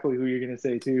exactly who you're gonna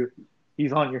say too.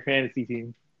 He's on your fantasy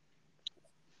team.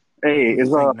 Hey,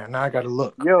 now I gotta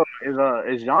look. is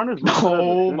Giannis?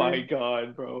 Oh my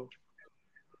God, bro.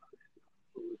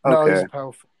 No, Okay. he's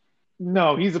powerful.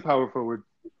 No, he's a power forward.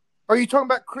 Are you talking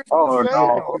about Chris?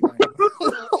 Oh,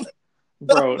 Boucher?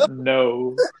 Bro,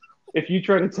 no. If you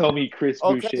try to tell me Chris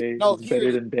Boucher is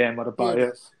better than Bam Here it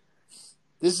Adebayo, is.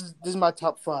 This is my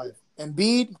top 5.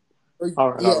 Embiid,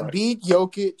 All right. Embiid,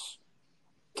 Jokic,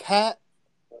 Cat,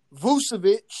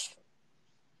 Vucevic,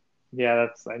 yeah,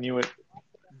 I knew it.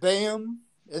 Bam,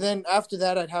 And then after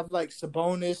that, I'd have like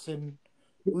Sabonis and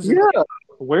who's it? Yeah,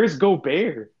 Where's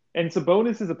Gobert? And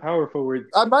Sabonis is a power forward.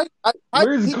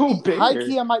 Where's Gobert? High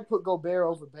key, I might put Gobert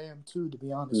over Bam too. To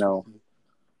be honest No. with you.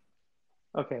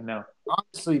 Okay, no.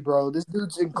 Honestly, bro, this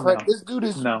dude's incredible. No. This dude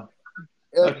is No.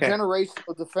 a Okay.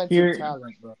 generational defensive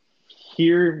talent, bro.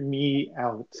 Hear me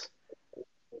out.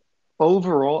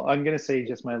 Overall, I'm going to say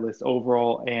just my list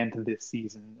overall and this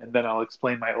season, and then I'll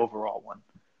explain my overall one.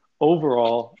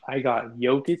 Overall, I got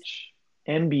Jokic,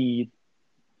 Embiid,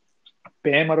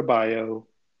 Bam Adebayo,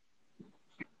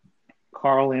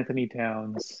 Karl Anthony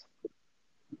Towns,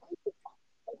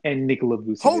 and Nikola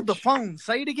Vucevic. Hold the phone.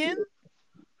 Say it again.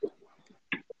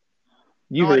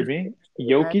 You heard me.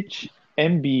 Jokic,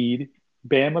 Embiid,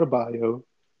 Bam Adebayo,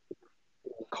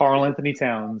 Karl Anthony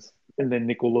Towns, and then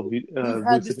Nikola Vucevic. We've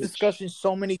had this discussion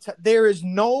so many times. There is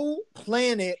no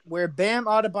planet where Bam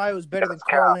Adebayo is better than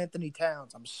Karl Anthony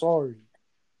Towns. I'm sorry.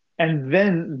 And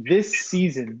then this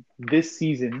season,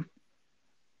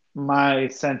 my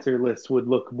center list would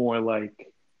look more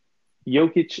like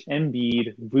Jokic,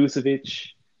 Embiid,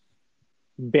 Vucevic,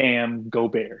 Bam,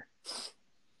 Gobert.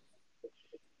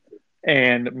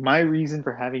 And my reason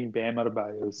for having Bam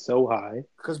Adebayo so high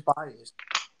because biased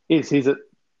is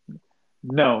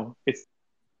no, it's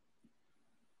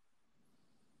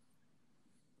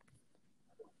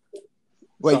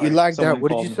wait, sorry, you lagged out.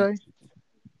 What did you say?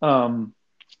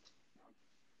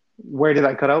 Where did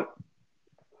I cut out?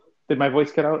 Did my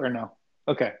voice cut out or no?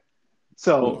 Okay.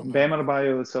 So Bam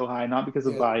Adebayo is so high, not because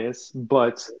of bias,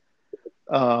 but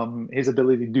his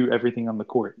ability to do everything on the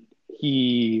court.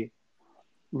 He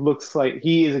looks like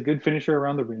he is a good finisher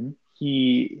around the rim.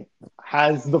 He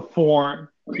has the form.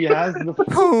 He has the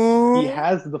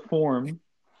form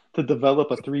to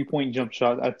develop a 3-point jump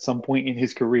shot at some point in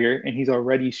his career, and he's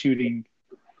already shooting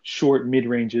short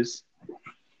mid-ranges.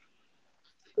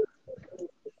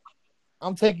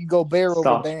 I'm taking Gobert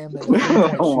over Bam.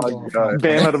 Oh my God.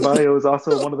 Bam Adebayo is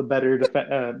also one of the better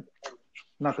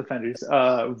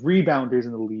rebounders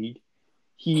in the league.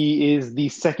 He is the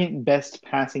second best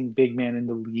passing big man in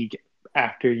the league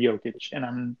after Jokic,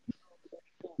 and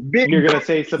you're gonna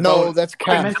say Sabonis. No, that's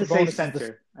cap. I meant to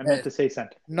say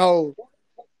center. No.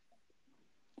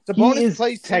 Sabonis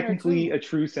he is technically a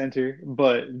true center,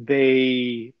 but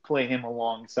they play him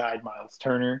alongside Miles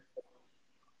Turner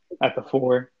at the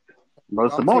 4. Bro,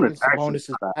 Sabonis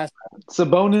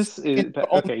is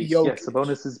okay. Yes,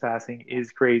 Sabonis' passing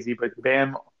is crazy, but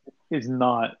Bam is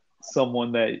not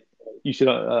someone that you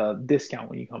should discount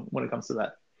when it comes to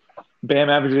that. Bam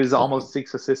averages almost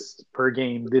 6 assists per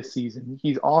game this season.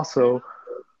 He's also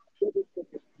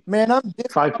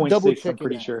 5.6. I'm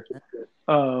pretty sure.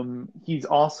 He's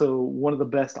also one of the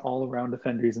best all-around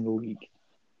defenders in the league.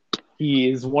 He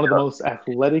is one of the most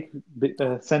athletic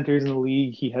centers in the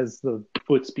league. He has the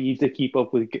foot speed to keep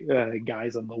up with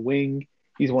guys on the wing.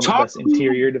 He's one of the best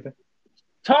interior defenders.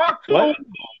 Talk to him.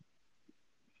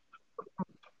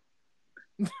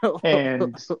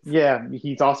 And yeah,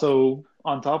 he's also,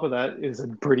 on top of that, is a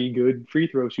pretty good free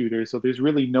throw shooter. So there's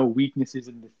really no weaknesses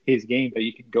in his game that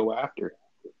you can go after.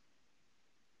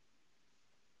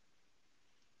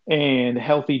 And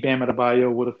healthy Bam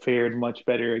Adebayo would have fared much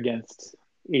better against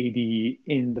AD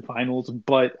in the finals,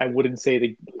 but I wouldn't say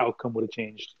the outcome would have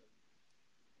changed.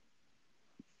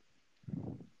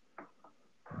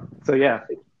 So yeah,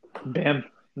 Bam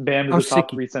is the top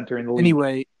 3 center in the league.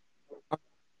 Anyway.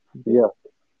 Yeah.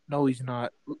 No, he's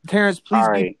not. Terrence, please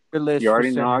give me your list. You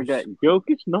already know I got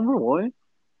Jokic number 1,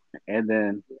 and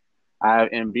then I have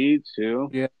Embiid 2.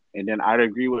 Yeah. And then I'd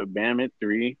agree with Bam at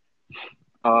 3.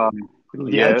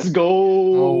 Let's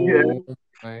go.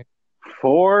 Yeah.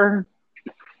 4.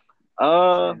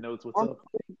 Notes what's up.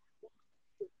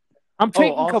 I'm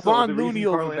taking Kevon Looney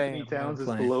over Karl Anthony Towns is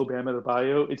below Bam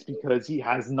Adebayo. It's because he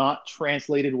has not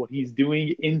translated what he's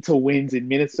doing into wins in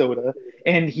Minnesota,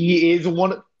 and he is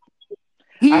one.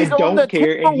 I don't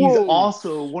care, and he's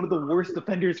also one of the worst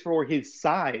defenders for his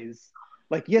size.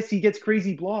 Like, yes, he gets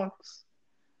crazy blocks.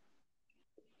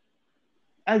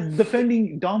 As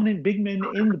defending dominant big men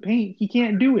in the paint, he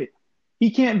can't do it. He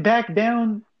can't back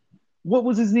down. What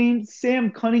was his name?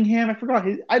 Sam Cunningham. I forgot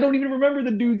his. I don't even remember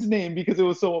the dude's name because it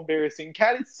was so embarrassing.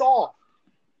 Cat is soft.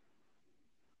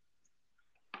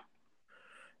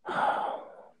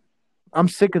 I'm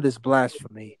sick of this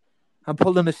blasphemy. I'm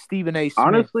pulling a Stephen A. Smith.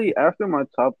 Honestly, after my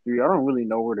top 3, I don't really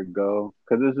know where to go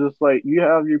because it's just like you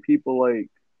have your people like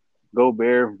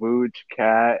Gobert, Vooch,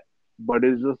 Cat, but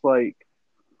it's just like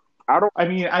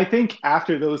I think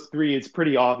after those 3, it's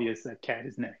pretty obvious that Cat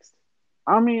is next.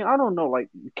 I mean, I don't know. Like,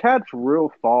 Cat's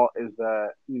real fault is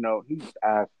that, he's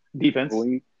ass defense.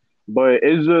 But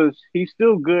it's just, he's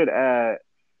still good at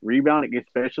rebounding,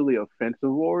 especially offensive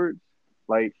awards,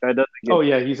 like that doesn't get Oh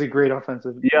yeah, he's a great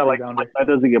offensive yeah, rebounder. that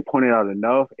doesn't get pointed out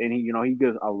enough. And he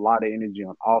gives a lot of energy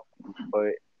on offense,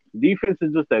 but defense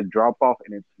is just that drop off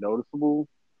and it's noticeable.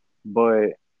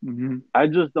 But I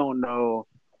just don't know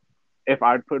if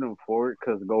I'd put him forward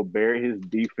because Gobert, his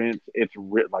defense, it's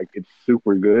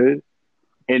super good,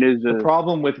 and it's just The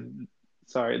problem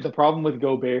with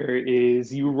Gobert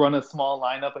is you run a small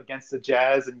lineup against the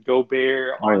Jazz, and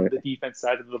Gobert on the defense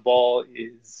side of the ball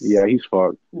is he's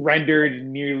fucked, rendered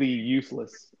nearly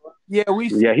useless. Yeah,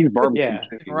 he's barbecue Yeah.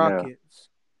 chicken. Rockets.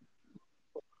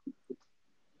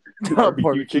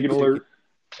 Barbecue chicken alert.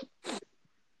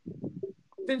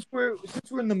 Since we're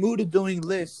in the mood of doing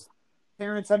lists,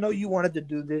 Terrence, I know you wanted to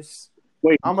do this.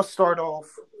 Wait, I'm gonna start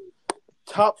off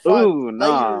top 5 players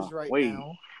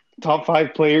now. Top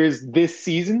 5 players this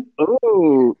season?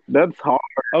 Oh, that's hard.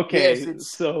 Okay, Yes,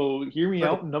 so hear me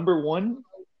out. Number 1.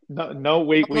 No,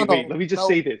 wait. Let me just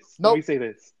say this. Nope. Let me say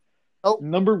this. Nope.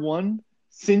 Number 1,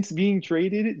 since being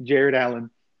traded, Jared Allen.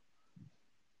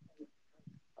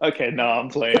 Okay, no, I'm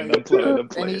playing. I have to do LeBron,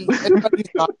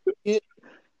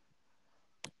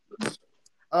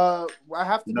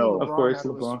 of course, out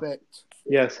of LeBron. respect.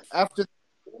 Yes.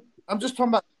 I'm just talking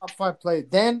about top 5 players.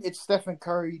 Then it's Stephen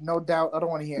Curry, no doubt. I don't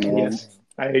want to hear anything. Yes,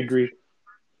 I agree.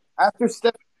 After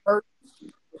Stephen Curry,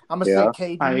 I'm gonna say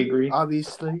KD. I agree.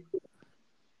 Obviously.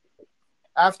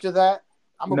 After that,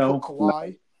 I'm gonna put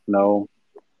Kawhi. No.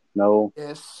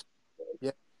 Yes.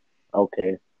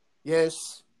 Okay.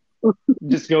 Yes.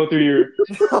 Just go through your.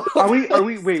 Are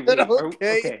we? Wait.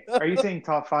 Okay. Are you saying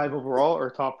top 5 overall or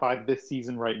top 5 this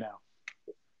season right now?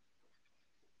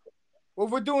 Well,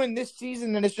 we're doing this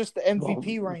season, and it's just the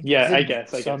MVP rankings. Yeah, I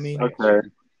guess. I mean, okay.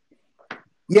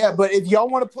 Yeah, but if y'all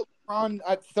want to put LeBron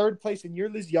at 3rd place in your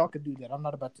list, y'all can do that. I'm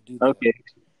not about to do that. Okay.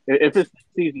 If it's this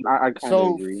season, I kind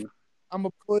of agree. I'm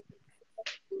gonna put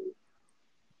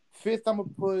 5th. I'm gonna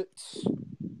put.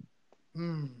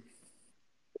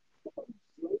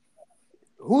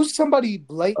 Who's somebody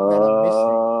blatant that I'm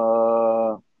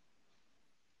missing?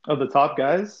 Of the top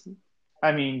guys,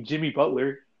 I mean Jimmy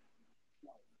Butler.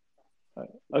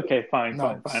 Okay, fine.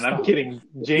 I'm kidding.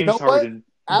 James Harden.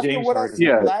 After James what Harden. I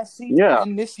said last season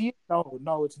and this year,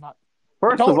 no, it's not.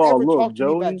 First of all, look,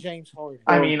 Joey. About James Harden.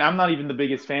 I mean, I'm not even the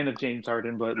biggest fan of James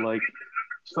Harden, but like,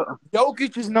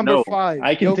 Jokic is number 5.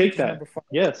 I can take that.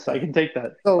 Yes, I can take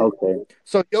that. So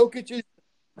Jokic is.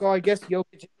 So I guess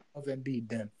Jokic is above Embiid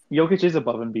then. Jokic is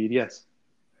above Embiid, yes.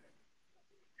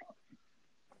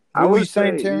 I would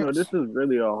say, this is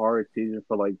really a hard season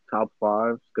for like top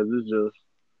 5s because it's just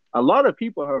a lot of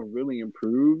people have really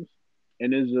improved,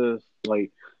 and it's just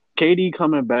like KD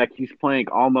coming back, he's playing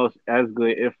almost as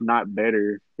good, if not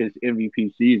better, his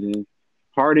MVP season.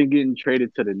 Harden getting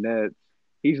traded to the Nets,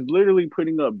 he's literally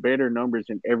putting up better numbers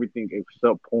in everything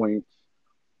except points.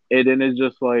 And then it's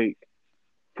just like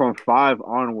from 5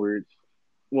 onwards,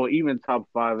 well, even top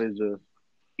 5 is just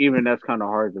even that's kind of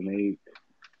hard to make.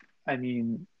 I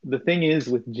mean, the thing is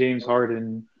with James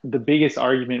Harden, the biggest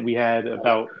argument we had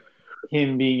about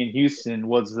him being in Houston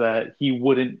was that he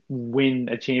wouldn't win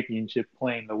a championship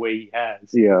playing the way he has.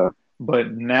 Yeah.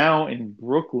 But now in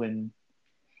Brooklyn,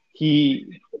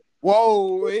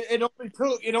 Whoa! It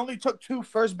only took 2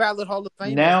 first ballot Hall of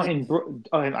Famers. Now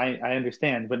I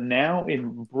understand, but now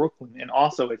in Brooklyn, and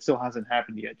also it still hasn't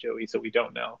happened yet, Joey. So we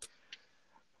don't know.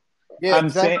 Yeah,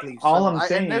 exactly. I'm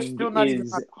saying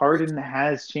is Harden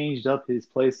has changed up his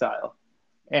play style,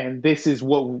 and this is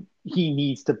what he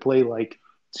needs to play like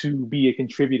to be a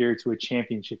contributor to a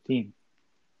championship team.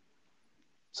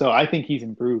 So I think he's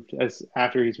improved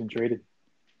after he's been traded.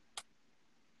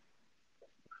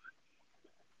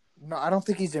 No, I don't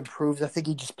think he's improved. I think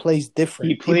he just plays different.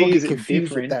 He plays confused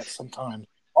different with that sometimes.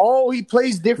 Oh, he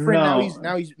plays different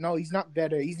no. He's not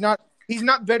better. He's not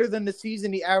better than the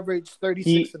season he averaged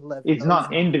 36 and 11. He is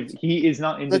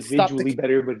not individually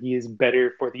better, but he is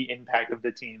better for the impact of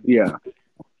the team. Yeah.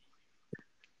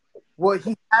 Well,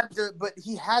 he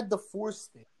had to force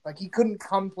it. Like he couldn't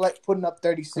come putting up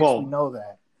 36. We know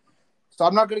that. So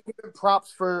I'm not going to give him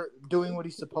props for doing what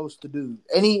he's supposed to do.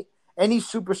 Any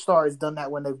superstar has done that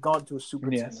when they've gone to a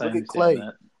super team. Look at Clay.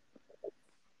 That.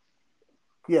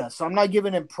 Yeah, so I'm not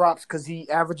giving him props because he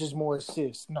averages more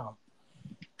assists. No.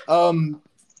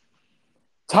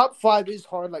 Top 5 is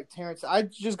hard, like Terrence. I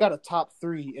just got a top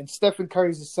 3, and Stephen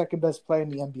Curry's the second best player in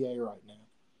the NBA right now.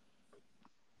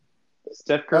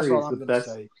 Steph Curry is the best.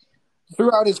 Say.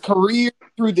 Throughout his career,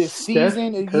 through this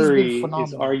season, he's been phenomenal.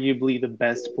 Is arguably the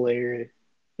best player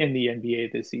in the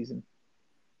NBA this season.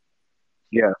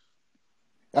 Yeah.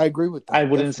 I agree with that. I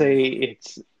wouldn't say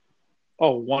it's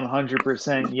Oh,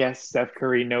 100%. Yes, Steph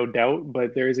Curry, no doubt,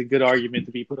 but there is a good argument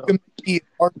to be put up. And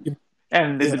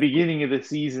in Yeah. the beginning of the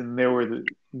season, there were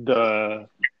the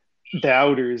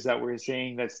doubters that were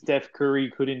saying that Steph Curry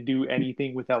couldn't do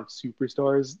anything without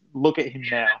superstars. Look at him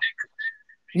now.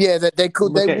 Yeah, that they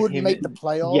Look at wouldn't him. make the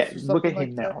playoffs or Look something at like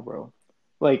him that. now, bro.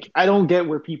 Like, I don't get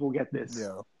where people get this.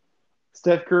 Yeah.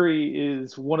 Steph Curry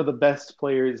is one of the best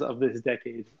players of this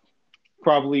decade.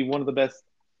 Probably one of the best,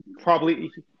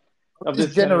 probably of This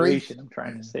this generation, generation. I'm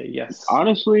trying to say. Yes.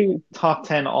 Honestly, Top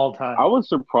 10 all time. I was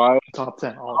surprised. Top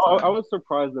 10 all I time. was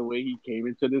surprised the way he came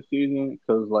into this season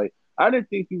because, like, I didn't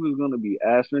think he was going to be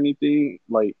asked or anything.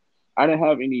 Like, I didn't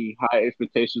have any high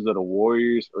expectations of the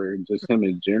Warriors or just him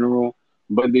in general.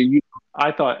 But then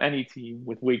I thought any team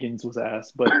with Wiggins was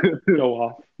ass, but go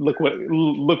off. Look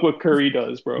what Curry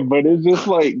does, bro. But it's just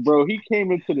like, bro, he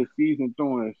came into the season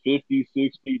throwing 50,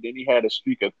 60, then he had a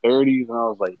streak of 30s, and I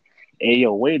was like, hey,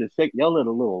 yo, wait a sec. Y'all let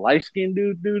a little light-skinned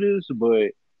dude do this?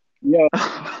 But, yeah,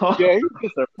 he's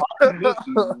just a problem this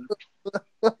season.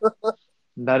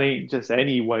 That ain't just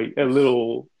any a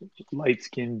little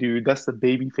light-skinned dude. That's the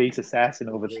babyface assassin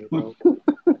over there, bro.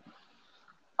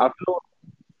 I feel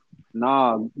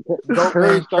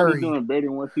Curry started doing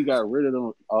better once he got rid of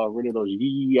those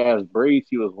yee ass braids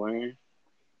he was wearing.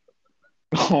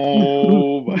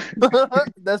 Oh,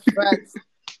 that's facts.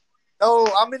 Oh,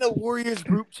 I'm in a Warriors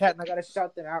group chat and I gotta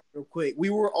shout that out real quick. We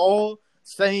were all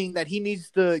saying that he needs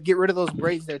to get rid of those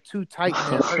braids. They're too tight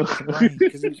and they hurt his brain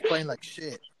because he was playing like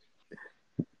shit.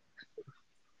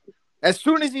 As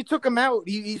soon as he took him out,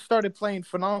 he started playing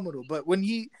phenomenal. But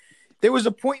there was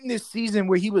a point in this season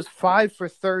where he was 5 for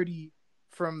 30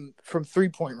 from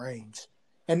 3-point range,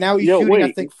 and now he's shooting,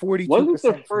 I think, 42%. Wasn't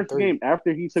the first game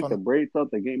after he took the braids out?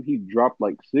 The game he dropped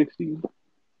like 60.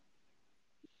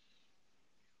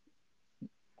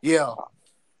 Yeah,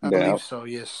 I believe so.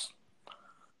 Yes.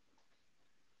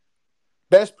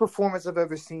 Best performance I've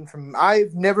ever seen from him.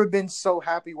 I've never been so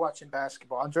happy watching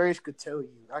basketball. Andreas could tell you.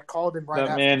 I called him right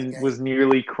after the game. That man was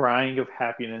nearly crying of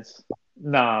happiness.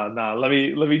 Nah. Let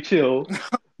me chill.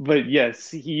 But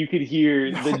yes, you could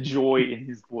hear the joy in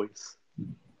his voice.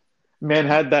 Man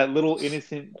had that little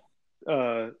innocent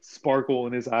sparkle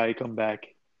in his eye come back.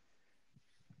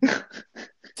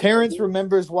 Terrence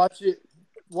remembers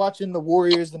watching the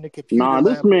Warriors in the computer. Nah,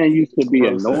 this man used to be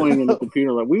annoying in the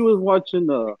computer. Like, we was watching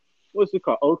the what's it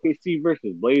called, OKC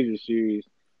versus Blazers series.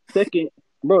 The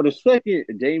second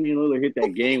Damian Lillard hit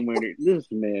that game winner, this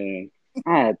man,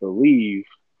 I had to leave.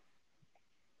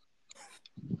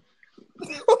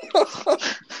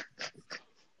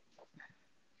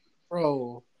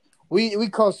 Bro, we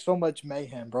caused so much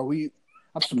mayhem, bro. I'm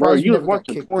surprised bro, you was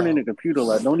watching porn in the computer.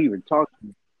 Like, don't even talk to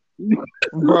me.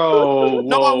 Bro,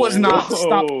 no, I was not. Whoa.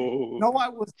 Stop. No, I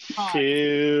was not.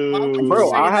 Chill.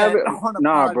 Bro, I haven't.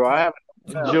 Nah, bro, I haven't.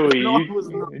 Joey,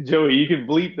 Joey, you can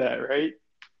bleep that, right?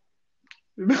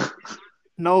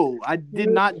 No, I did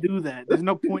not do that. There's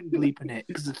no point in bleeping it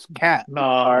because it's cat. Nah,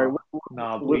 all right.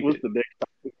 What's the next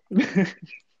topic?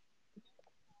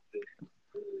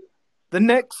 The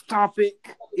next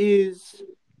topic is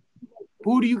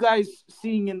who do you guys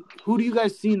see in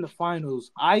the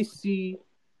finals?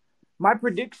 My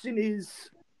prediction is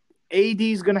AD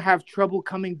is going to have trouble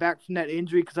coming back from that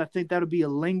injury because I think that'll be a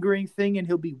lingering thing and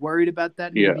he'll be worried about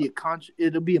that. Yeah.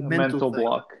 It'll be a mental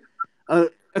block.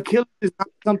 Achilles is not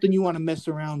something you want to mess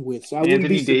around with. So I wouldn't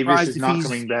Anthony be surprised Davis is if not he's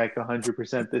coming back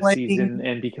 100% this playing. season,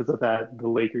 and because of that, the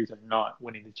Lakers are not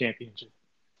winning the championship.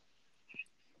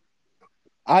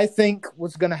 I think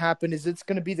what's going to happen is it's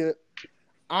going to be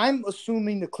I'm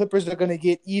assuming the Clippers are going to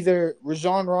get either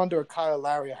Rajon Rondo or Kyle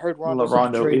Lowry. I heard Rondo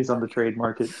is on the trade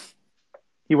market.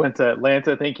 He went to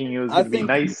Atlanta thinking it was going to be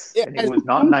nice, and it was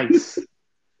not nice.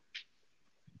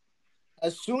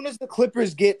 As soon as the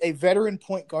Clippers get a veteran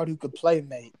point guard who could play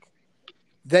make,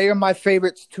 they are my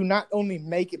favorites to not only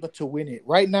make it, but to win it.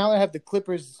 Right now, I have the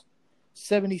Clippers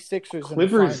 76ers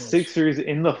Clippers Sixers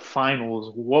in the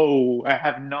finals. Whoa, I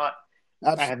have not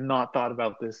thought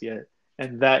about this yet.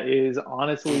 And that is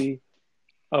honestly,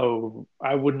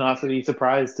 I would not be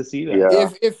surprised to see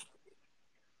that. Yeah.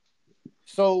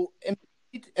 So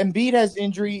Embiid has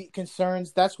injury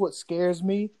concerns. That's what scares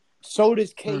me. So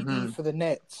does KD for the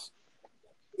Nets.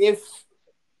 If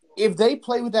they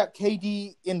play without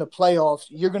KD in the playoffs,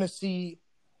 you're going to see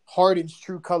Harden's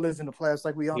true colors in the playoffs.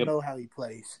 Like we all know how he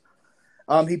plays.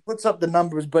 He puts up the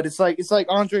numbers, but it's like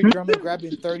Andre Drummond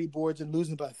grabbing 30 boards and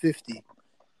losing by 50.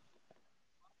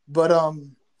 But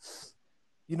I'm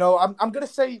going to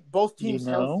say both teams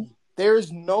healthy.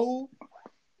 There's no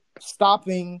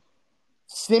stopping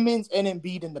Simmons and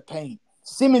Embiid in the paint.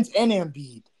 Simmons and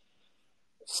Embiid.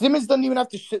 Simmons doesn't even have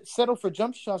to settle for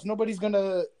jump shots. Nobody's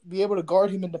gonna be able to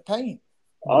guard him in the paint.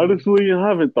 Honestly, I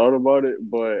haven't thought about it,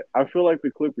 but I feel like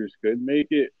the Clippers could make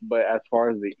it. But as far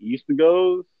as the East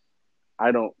goes,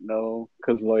 I don't know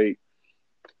because, like,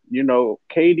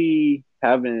 KD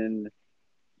having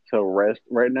to rest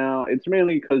right now. It's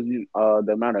mainly because the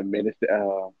amount of minutes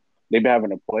they've been having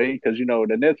to play. Because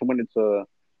the Nets went into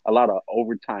a lot of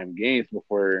overtime games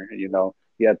before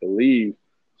he had to leave.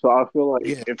 So I feel like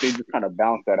Yeah. if they just kind of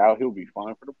balance that out, he'll be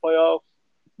fine for the playoffs.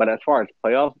 But as far as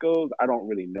playoffs goes, I don't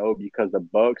really know because the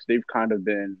Bucks, they've kind of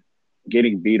been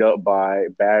getting beat up by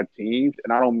bad teams,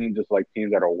 and I don't mean just like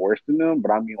teams that are worse than them,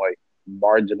 but I mean like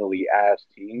marginally ass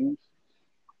teams.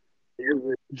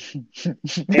 And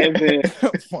then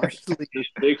the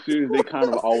Sixers, they kind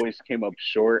of always came up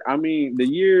short. I mean, the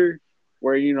year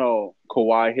where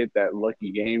Kawhi hit that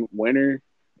lucky game winner,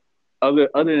 other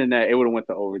than that, it would have went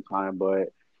to overtime. But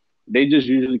they just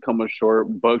usually come up short.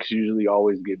 Bucks usually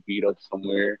always get beat up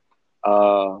somewhere.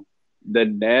 The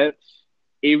Nets,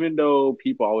 even though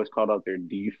people always called out their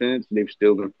defense, they've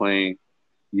still been playing,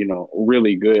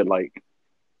 really good. Like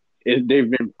they've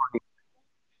been.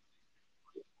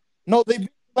 No, they've been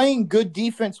playing good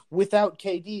defense without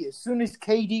KD. As soon as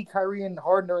KD, Kyrie, and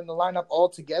Harden are in the lineup all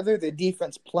together, their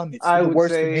defense plummets. I the would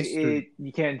worst in say history.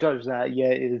 you can't judge that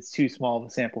yet. It is too small of a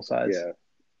sample size. Yeah.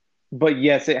 But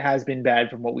yes, it has been bad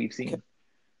from what we've seen.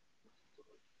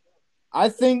 I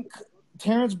think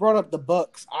Terrence brought up the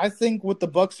Bucks. I think what the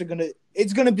Bucks are gonna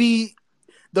be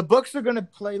the Bucks are gonna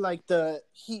play like the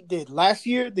Heat did last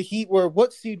year. The Heat were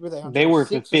what seed were they on? They were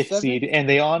the 6 or 5th 7? seed, and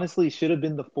they honestly should have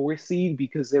been the 4th seed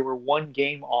because they were one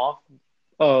game off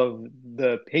of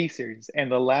the Pacers. And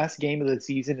the last game of the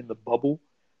season in the bubble,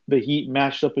 the Heat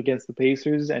matched up against the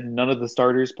Pacers, and none of the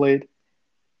starters played.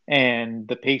 And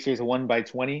the Pacers won by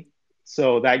 20.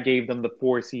 So that gave them the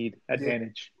 4 seed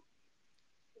advantage.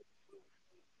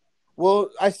 Well,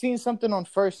 I seen something on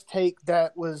First Take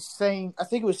that was saying, I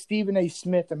think it was Stephen A.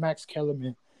 Smith and Max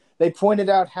Kellerman. They pointed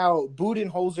out how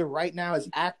Budenholzer right now is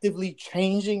actively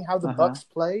changing how the Bucks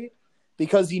play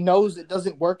because he knows it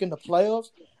doesn't work in the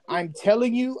playoffs. I'm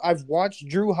telling you, I've watched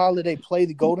Drew Holiday play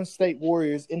the Golden State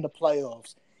Warriors in the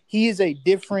playoffs. He is a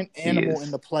different animal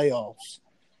in the playoffs.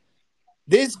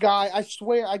 This guy, I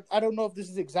swear, I don't know if this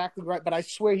is exactly right, but I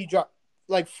swear he dropped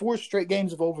like 4 straight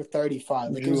games of over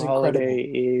 35. Like, it was incredible. Holiday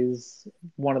is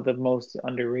one of the most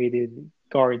underrated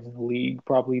guards in the league,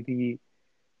 probably the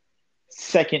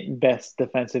second best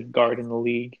defensive guard in the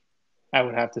league, I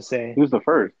would have to say. Who's the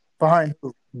first? Behind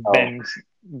who?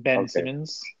 Ben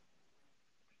Simmons.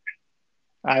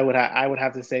 I would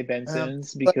have to say Ben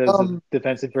Simmons because of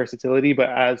defensive versatility, but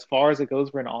as far as it goes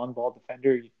for an on-ball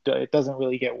defender, it doesn't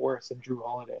really get worse than Drew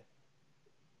Holiday.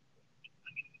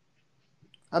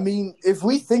 I mean, if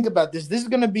we think about this is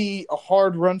going to be a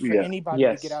hard run for anybody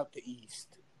to get out the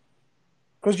East.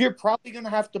 Because you're probably going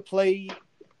to have to play,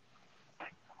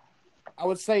 I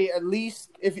would say at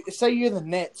least, if say you're the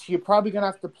Nets, you're probably going to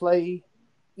have to play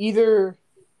either,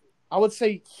 I would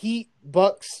say Heat,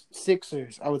 Bucks,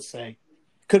 Sixers, I would say.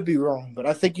 Could be wrong, but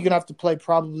I think you're going to have to play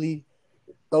probably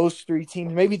those 3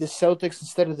 teams. Maybe the Celtics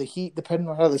instead of the Heat, depending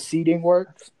on how the seeding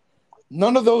works.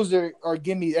 None of those are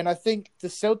gimme, and I think the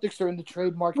Celtics are in the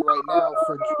trade market right now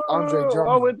for Andre Drummond.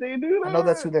 Why would they do that? I know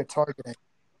that's who they're targeting.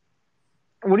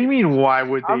 What do you mean, why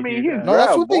would they do that? No,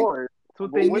 that's what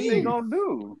they gonna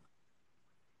do.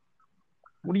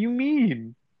 What do you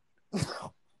mean?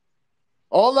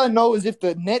 All I know is if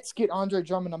the Nets get Andre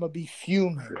Drummond, I'm going to be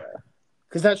fuming.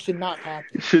 Because that should not happen.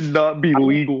 It should not be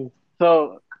legal.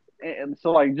 So,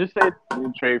 like, just say they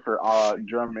trade for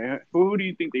Drummond. Who do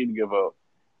you think they'd give up?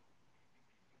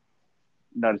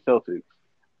 Not the Celtics.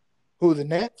 Who, the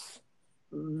Nets?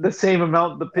 The same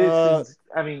amount the Pistons.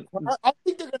 I think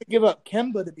they're going to give up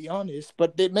Kemba, to be honest,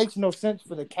 but it makes no sense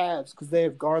for the Cavs because they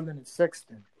have Garland and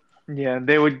Sexton. Yeah,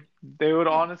 they would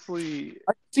honestly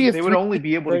they would only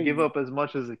be able to give up as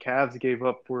much as the Cavs gave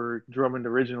up for Drummond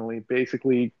originally,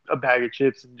 basically a bag of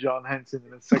chips and John Henson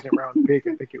in a second round pick,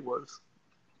 I think it was.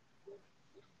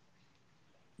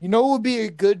 You know what would be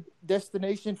a good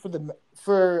destination for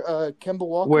Kemba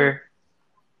Walker? Where?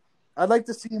 I'd like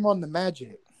to see him on the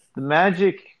Magic. The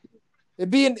Magic. They're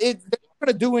not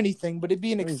gonna do anything, but it'd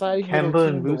be an exciting Kemba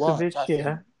and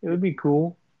Vucevic, it would be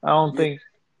cool. I don't think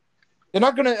they're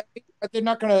not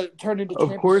gonna turn into.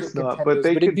 Of course not, but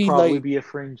they could probably be a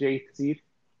fringe 8th seed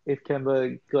if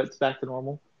Kemba gets back to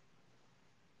normal.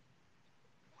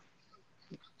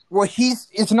 Well,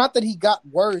 it's not that he got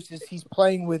worse; it's he's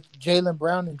playing with Jaylen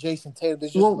Brown and Jason Tatum.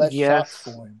 There's just less shots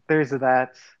for him. There's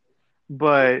that,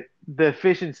 but the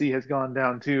efficiency has gone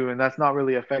down too, and that's not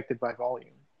really affected by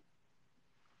volume.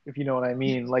 if you know what I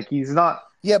mean. Like he's not.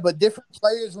 Yeah, but different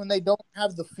players when they don't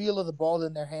have the feel of the ball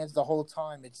in their hands the whole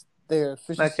time, it's their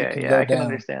efficiency Okay, can yeah, go I can down.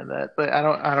 understand that, but I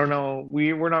don't know.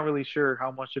 We're not really sure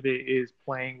how much of it is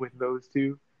playing with those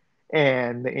two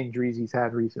and the injuries he's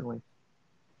had recently.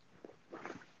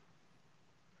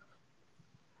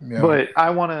 Yeah. But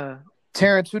I want to.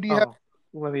 Terrence, who do you have? Oh,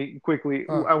 let me quickly.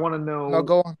 Huh. I want to No, know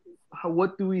go on.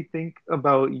 what do we think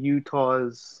about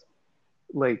Utah's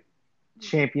like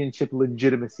championship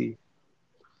legitimacy?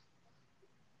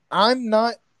 I'm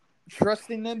not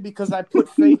trusting them because I put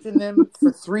faith in them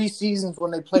for 3 seasons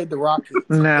when they played the Rockets.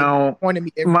 They Now, disappointed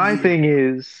me every my year. thing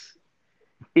is,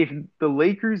 if the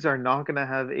Lakers are not going to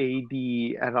have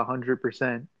AD at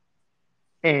 100%,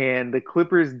 and the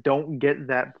Clippers don't get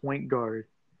that point guard,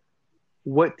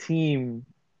 what team?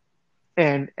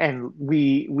 And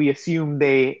we assume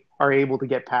they are able to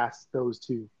get past those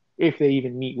two if they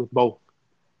even meet with both.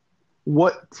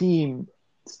 What team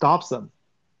stops them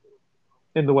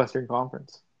in the Western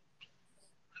Conference?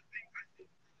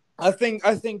 I think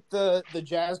the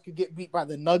Jazz could get beat by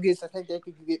the Nuggets. I think they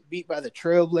could get beat by the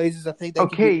Trailblazers. I think they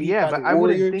could Okay, get beat yeah, by but the I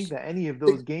wouldn't think Warriors. that any of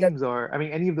those games are. I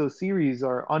mean, any of those series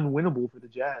are unwinnable for the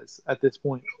Jazz at this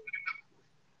point.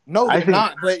 No, I they're think.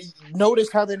 not. But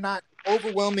notice how they're not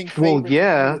overwhelming Well, favorites in any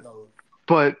yeah, of those.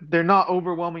 but they're not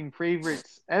overwhelming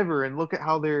favorites ever. And look at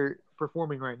how they're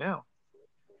performing right now.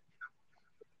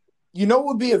 You know what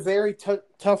would be a very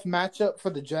tough matchup for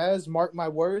the Jazz, mark my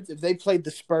words, if they played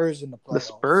the Spurs in the playoffs. The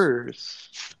Spurs.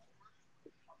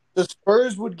 The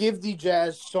Spurs would give the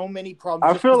Jazz so many problems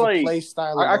I just feel because like of play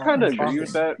style I alone. kind of agree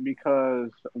with that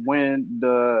because when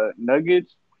the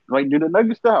Nuggets, like, do the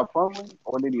Nuggets still have Plumlee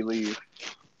or did he leave?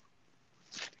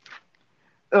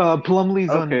 Plumlee's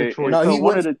on Okay, Detroit. and No, so he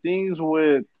one went. of the things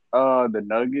with the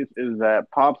Nuggets is that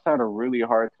Pops had a really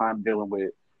hard time dealing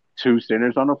with 2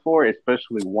 centers on the floor,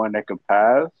 especially one that could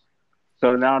pass.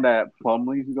 So now that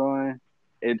Plumlee's going,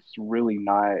 it's really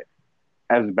not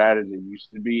as bad as it used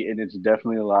to be, and it's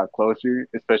definitely a lot closer,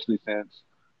 especially since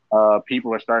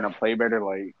people are starting to play better.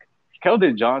 Like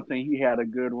Keldon Johnson, he had a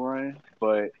good run,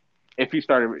 but if he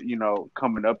started,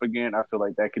 coming up again, I feel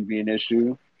like that could be an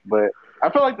issue. But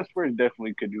I feel like the Spurs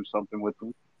definitely could do something with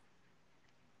him.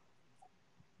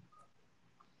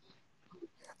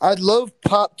 I'd love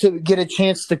Pop to get a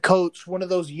chance to coach one of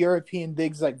those European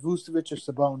bigs like Vucevic or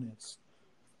Sabonis.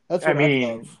 That's I what I'd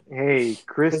mean, love. hey,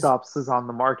 Kristaps is on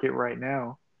the market right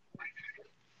now.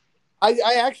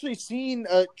 I actually seen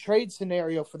a trade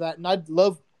scenario for that, and I'd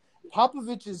love.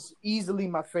 Popovich is easily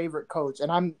my favorite coach,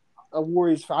 and I'm a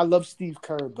Warriors fan. I love Steve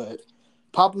Kerr, but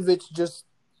Popovich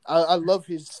I love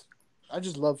his. I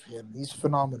just love him. He's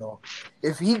phenomenal.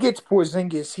 If he gets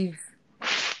Porzingis,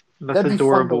 That's that'd be fun to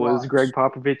adorable. Is watch. Greg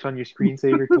Popovich on your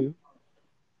screensaver too?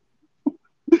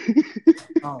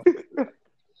 Oh.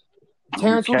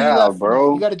 Terrence, who do you Cow, got for bro.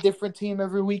 me? You got a different team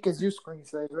every week as your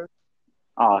screensaver.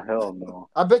 Oh, hell no.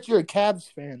 I bet you're a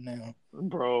Cavs fan now.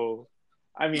 Bro.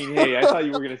 I mean, hey, I thought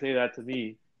you were going to say that to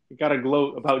me. You got to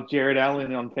gloat about Jared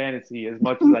Allen on fantasy as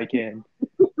much as I can.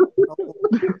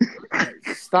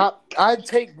 Stop. I'd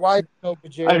take White over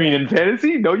Jared. I mean, in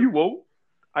fantasy? No, you won't.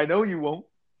 I know you won't.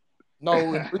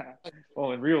 No.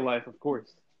 Well, in real life, of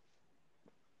course.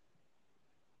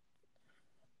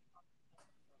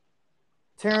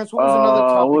 Terrence, what was another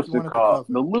topic What's you it wanted to called?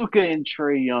 cover? The Luka and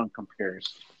Trae Young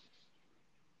comparison.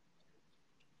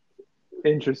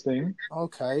 Interesting.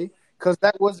 Okay. Because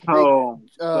that was big. So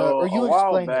or you a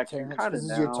while explain back, it, Terrence, kind because of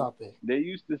this is your now, topic. they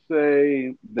used to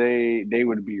say they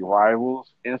would be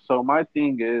rivals, and so my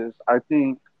thing is, I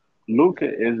think Luka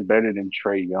is better than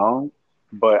Trae Young,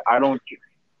 but I don't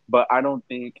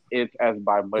think it's as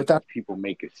by much as people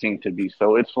make it seem to be.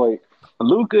 So it's like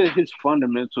Luka, his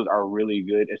fundamentals are really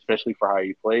good, especially for how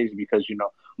he plays, because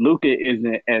Luka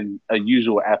isn't a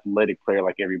usual athletic player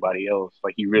like everybody else.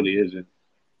 Like he really isn't,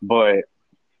 but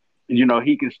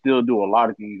he can still do a lot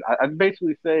of things. I'd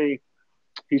basically say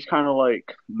he's kind of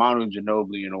like Manu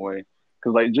Ginobili in a way.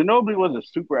 Because, like, Ginobili was a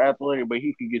super athletic, but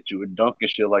he could get you a dunk and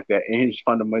shit like that. And his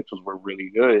fundamentals were really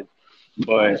good.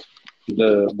 But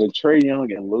with Trae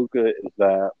Young and Luka is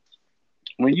that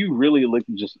when you really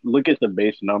look at the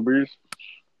base numbers,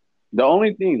 the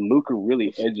only thing Luka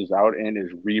really edges out in is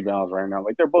rebounds right now.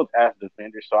 Like, they're both ass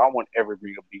defenders, so I won't ever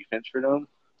bring up defense for them.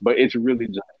 But it's really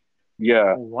just,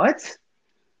 yeah. What?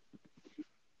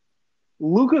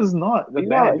 Luka's not a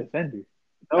bad defender.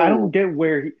 No. I don't get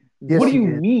where he... Yes, what do you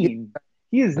he is. mean?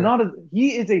 He is not a...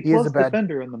 He is a plus bad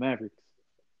defender on the Mavericks.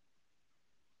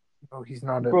 No, he's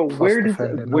not a Bro, plus where does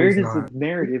defender. the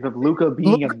narrative of Luka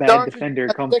being a bad defender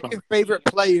come from? Second favorite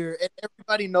player, and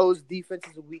everybody knows defense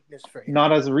is a weakness for him.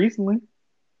 Not as recently.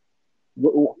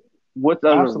 What's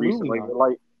other reason? Absolutely Like, not.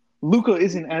 like Luca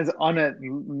isn't as on a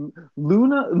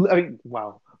Luna. I mean,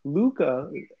 wow, Luca.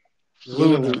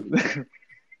 Luna. Luna.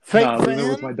 Fake Nah, Luna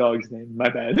was my fan? dog's name. My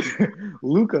bad.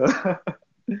 Luca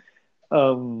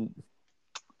um,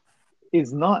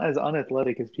 is not as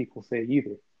unathletic as people say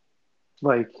either.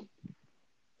 Like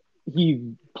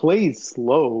he plays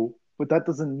slow, but that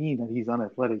doesn't mean that he's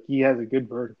unathletic. He has a good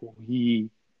vertical.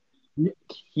 He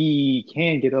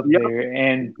can get up yeah, there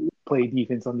and play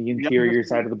defense on the yeah, I'm just interior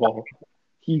side of the ball.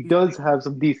 He He's does have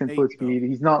some decent foot though. speed.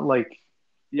 He's not like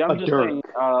yeah, a I'm just Dirk, saying.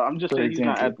 I'm just for saying he's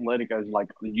not example. athletic as like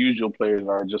the usual players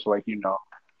are. Just like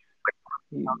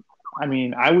I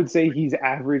mean, I would say he's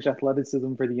average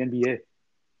athleticism for the NBA. I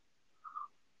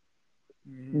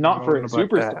Not for don't a know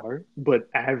about that. superstar, but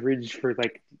average for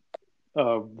like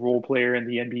a role player in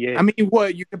the I NBA. mean,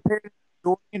 what you compare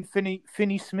Dorian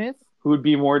Finney-Smith? Who would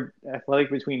be more athletic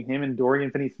between him and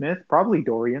Dorian Finney-Smith? Probably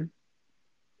Dorian.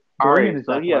 all Dorian right. is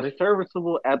So he has athletic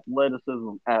serviceable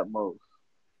athleticism at most.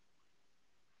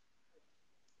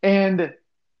 and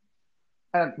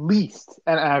at least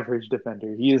an average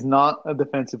defender. He is not a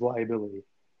defensive liability.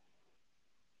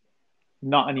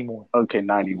 Not anymore. Okay,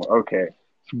 not anymore. Okay,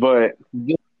 but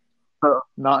uh,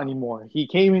 Not anymore. He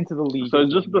came into the league so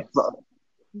with just one, yes.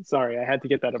 besides, Sorry, I had to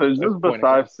get that so a just point besides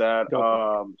across. that,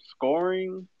 Go.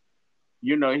 scoring.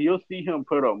 You'll see him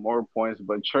put up more points,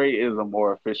 but Trey is a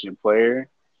more efficient player.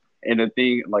 And the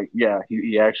thing, like, yeah,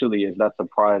 he actually is. That's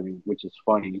surprising, which is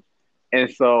funny. And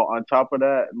so on top of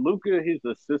that, Luca, his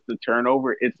assist to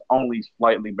turnover, it's only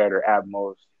slightly better at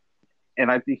most. And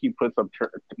I think he puts up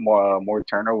more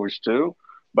turnovers too.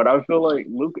 But I feel like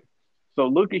Luca,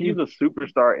 He he's a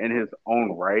superstar in his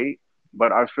own right.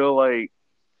 But I feel like,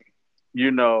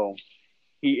 you know,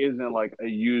 he isn't like a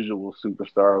usual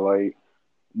superstar. Like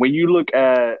when you look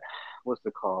at what's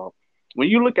it called? When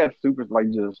you look at supers, like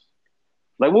just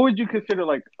like what would you consider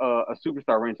like a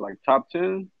superstar range? Like top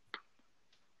 10?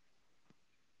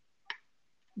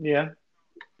 yeah.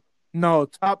 No,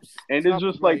 And it's top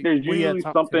just like like there's well, yeah, usually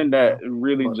top something 10, that yeah.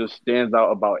 really But just stands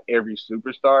out about every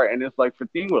superstar. And it's like for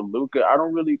thing with Luca, I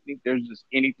don't really think there's just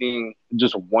anything,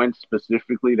 just one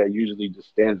specifically that usually just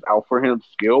stands out for him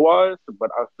skill wise.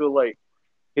 But I feel like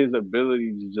his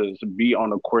ability to just be on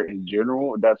the court in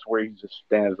general, that's where he just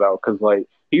stands out. Cause like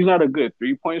he's not a good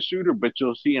 3-point shooter, but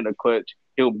you'll see in the clutch,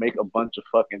 he'll make a bunch of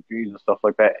fucking threes and stuff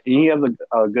like that. And he has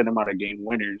a good amount of game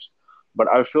winners. But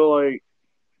I feel like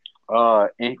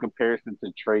in comparison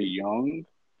to Trey Young,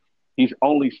 he's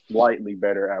only slightly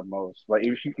better at most. Like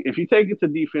if you take it to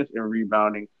defense and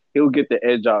rebounding, he'll get the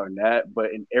edge out in that.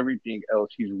 But in everything else,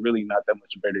 he's really not that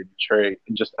much better than Trey,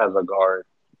 just as a guard.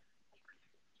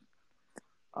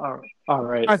 All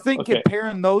right. I think Okay.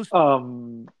 comparing those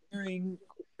Um. comparing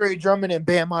Trey Drummond and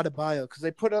Bam Adebayo because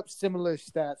they put up similar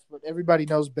stats, but everybody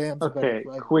knows Bam's a better Okay.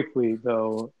 player. Quickly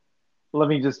though, let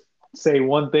me just say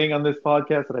one thing on this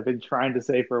podcast that I've been trying to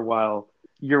say for a while.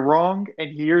 You're wrong, and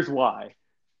here's why.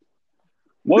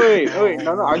 Wait, no.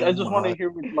 I Oh just want to my! hear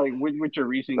what your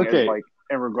reasoning is Okay. like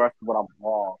in regards to what I'm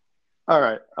wrong. All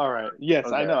right. Yes,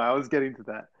 I Okay. know. I was getting to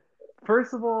that.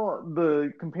 First of all,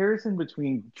 the comparison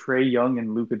between Trey Young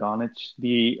and Luka Doncic,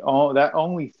 that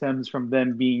only stems from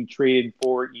them being traded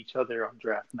for each other on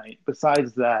draft night.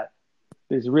 Besides that,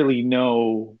 there's really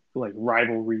no like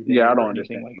rivalry Yeah, I there don't or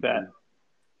anything understand. like that.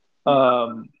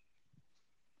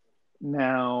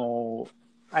 Now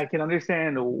I can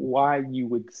understand why you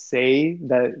would say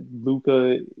that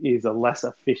Luka is a less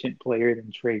efficient player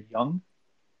than Trey Young,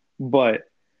 but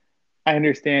I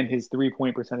understand his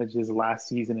 3-point percentages last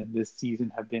season and this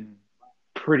season have been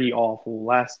pretty awful.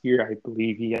 Last year, I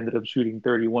believe he ended up shooting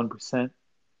 31%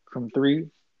 from three.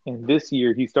 And this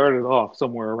year, he started off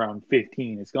somewhere around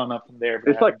 15. It's gone up from there, but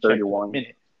I It's like haven't checked in a 31.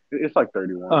 minute. It's like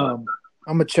 31. Um,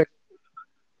 I'm gonna check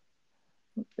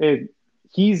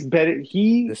he's better.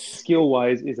 He this. skill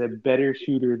wise is a better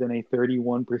shooter than a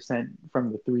 31%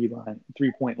 from the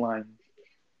 3-point line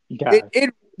guy.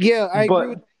 Yeah, I agree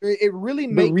with But you. It really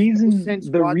the makes no sense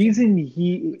reason the watching reason him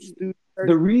he switch through the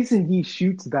 30. reason he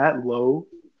shoots that low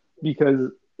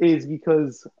because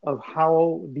of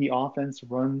how the offense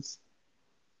runs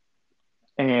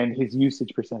and his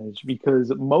usage percentage.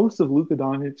 Because most of Luka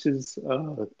Doncic's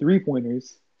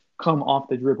 3-pointers come off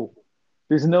the dribble.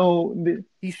 There's no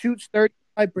He shoots 35%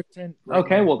 right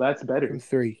okay. now Well, that's from better.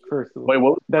 three. First of all, Wait,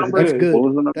 what was the that's number? That's good. good. What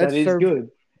was the number? That is good.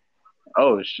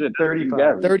 Oh shit, that's pretty 35.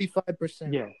 average.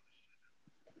 35%. Yeah.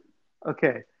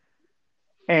 Okay.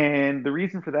 And the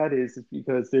reason for that is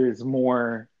because there's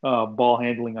more ball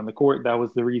handling on the court. That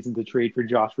was the reason to trade for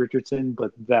Josh Richardson,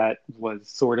 but that was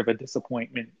sort of a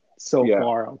disappointment so Yeah.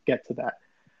 far. I'll get to that.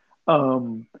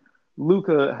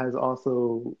 Luca has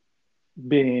also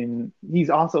he's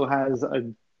also has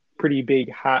a pretty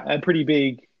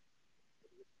big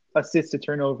assist to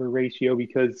turnover ratio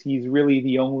because he's really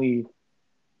the only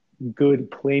good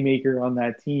playmaker on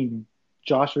that team.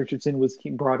 Josh Richardson was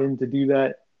brought in to do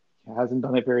that. He hasn't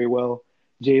done it very well.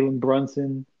 Jalen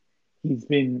Brunson, he's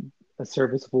been a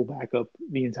serviceable backup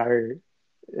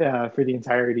for the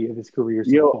entirety of his career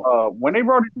so far. When they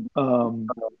brought it,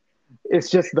 It's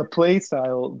just the play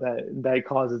style that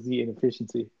causes the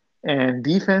inefficiency. And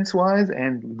defense wise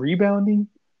and rebounding,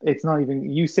 it's not even.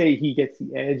 You say he gets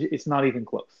the edge. It's not even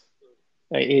close.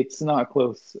 It's not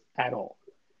close at all.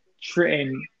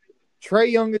 Trae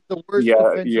Young is the worst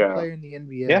defensive player in the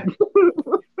NBA. Yeah,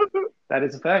 that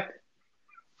is a fact.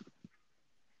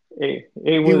 He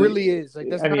really is. Like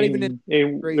that's not even.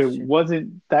 It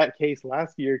wasn't that case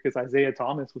last year because Isaiah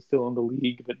Thomas was still in the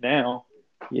league, but now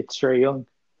it's Trae Young.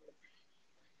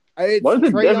 It's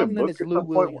Trae Young and it's Lou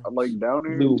Williams. Like down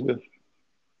here. Lou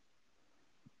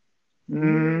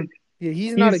Williams. Yeah,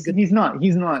 he's not a good. He's not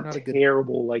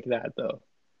terrible like that though.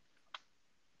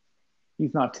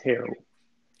 He's not terrible.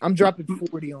 I'm dropping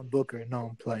 40 on Booker. No,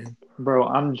 I'm playing. Bro,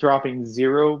 I'm dropping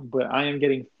 0, but I am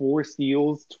getting 4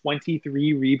 steals,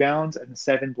 23 rebounds, and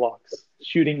 7 blocks.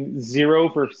 Shooting 0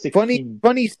 for 16.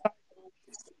 Funny stuff.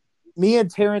 Me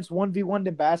and Terrence 1v1'd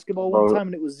in basketball one time,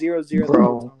 and it was 0-0.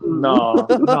 Bro,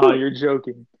 no, you're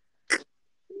joking.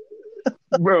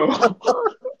 Bro.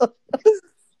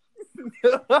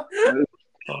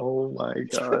 Oh, my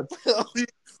God.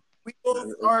 We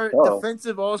both are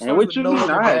defensive all-stars. And what you mean?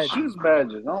 I had shoes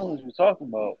badges. I don't know what you're talking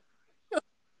about.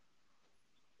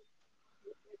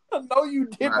 No, you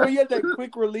did, bro. You had that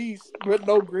quick release with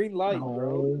no green light, Oh,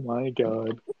 bro. my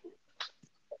God.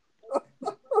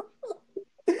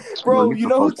 Bro, you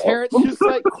know who Terrence just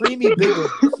like? Creamy Biggles.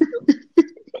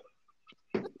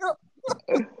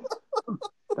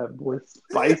 That boy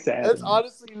Spice Adams. That's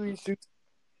honestly who he shoots.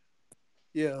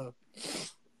 Yeah.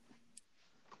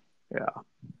 Yeah.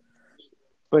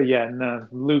 But yeah, no,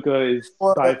 Luka is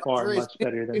by far much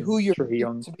better than Trae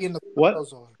Young. To be in the what?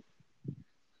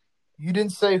 You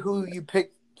didn't say who you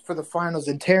picked for the finals,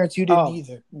 and Terrence, you didn't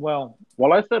either. Well,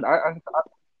 I said I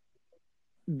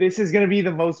this is going to be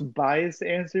the most biased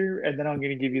answer, and then I'm going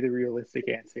to give you the realistic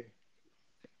answer.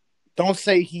 Don't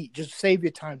say Heat. Just save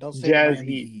your time. Don't say Jazz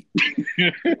Heat.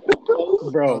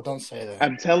 Bro, no, don't say that.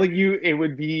 I'm telling you, it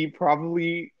would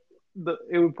probably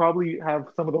have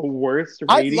some of the worst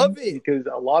ratings. I love it because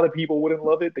a lot of people wouldn't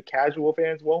love it. The casual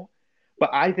fans won't.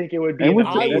 But I think it would be an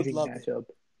amazing matchup.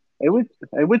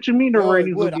 What you mean the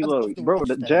ratings would be low? Bro,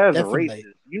 the Jazz are Definitely.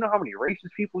 racist. You know how many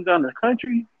racist people we got in the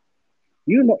country?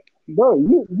 You know, bro,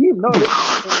 you know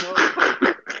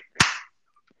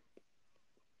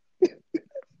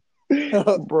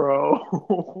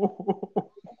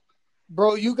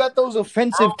Bro, you got those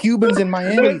offensive Cubans in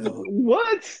Miami, though.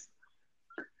 What?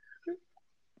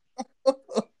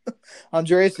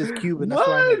 Andreas is Cuban. That's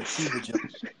why I made a Cuban joke.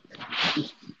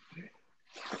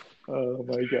 Oh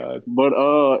my God! But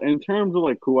in terms of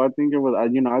like who I think it was,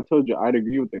 I told you I'd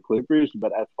agree with the Clippers,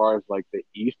 but as far as like the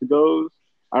East goes,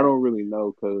 I don't really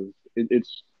know because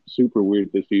it's super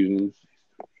weird this season.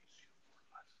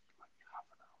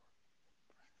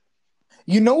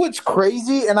 You know what's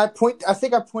crazy? And I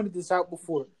think I pointed this out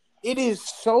before. It is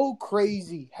so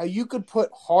crazy how you could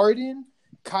put Harden,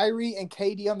 Kyrie, and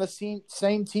KD on the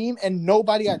same team, and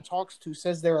nobody I talks to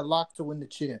says they're a lock to win the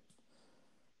chip.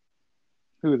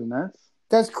 Who, the Nets?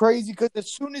 That's crazy because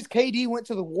as soon as KD went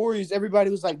to the Warriors, everybody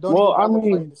was like, "Don't even bother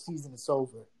playing. The season is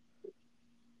over."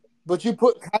 But you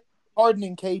put Harden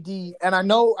and KD, and I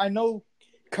know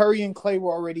Curry and Clay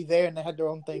were already there and they had their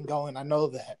own thing going. I know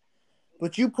that.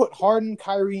 But you put Harden,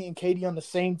 Kyrie, and KD on the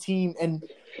same team, and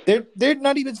they're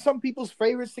not even some people's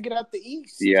favorites to get out the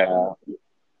East. Yeah.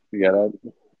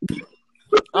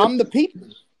 I'm the people.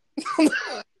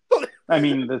 I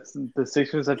mean, the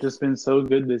Sixers have just been so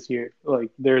good this year. Like,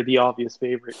 they're the obvious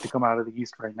favorite to come out of the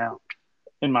East right now,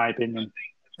 in my opinion.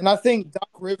 And I think Doc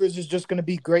Rivers is just going to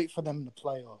be great for them in the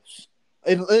playoffs.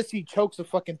 Unless he chokes a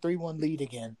fucking 3-1 lead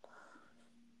again.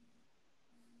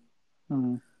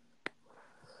 Mm-hmm.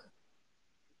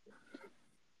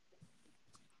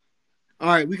 All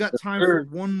right, we got time for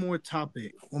one more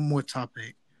topic.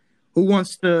 Who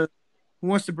wants to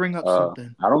bring up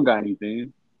something? I don't got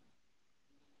anything.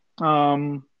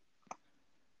 Kyle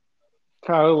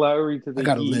Lowry to the Heat.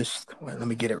 I got a list. Wait, let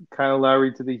me get it. Kyle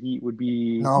Lowry to the Heat would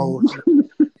be... No.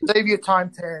 Save your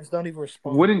time, Terrence. Don't even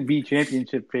respond. Wouldn't be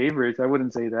championship favorites. I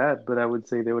wouldn't say that, but I would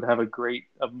say they would have a great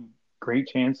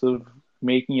chance of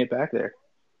making it back there.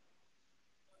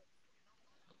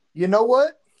 You know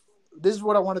what? This is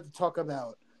what I wanted to talk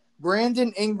about.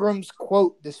 Brandon Ingram's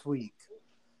quote this week.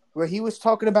 where he was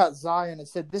talking about Zion and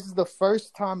said, "This is the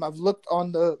first time I've looked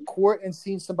on the court and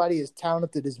seen somebody as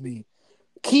talented as me."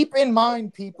 Keep in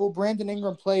mind, people, Brandon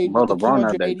Ingram played Bro, with the LeBron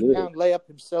not that 280-pound layup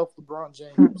himself, LeBron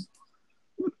James.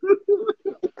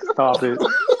 Stop it.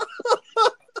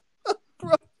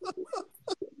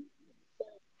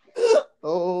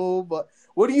 Oh, but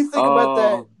what do you think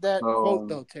about that quote,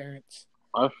 though, Terrence?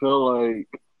 I feel like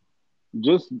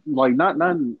just like not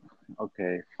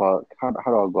okay, fuck. How do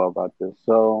I go about this?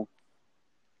 So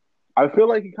I feel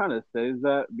like he kind of says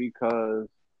that because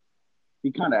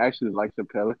he kind of actually likes the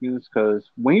Pelicans because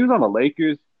when he was on the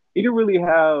Lakers, he didn't really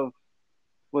have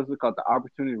what's it called the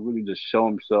opportunity to really just show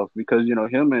himself because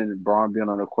him and Braun being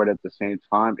on the court at the same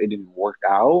time, it didn't work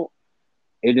out.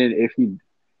 And then if he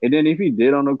did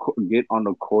get on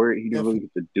the court, he didn't really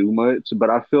get to do much. But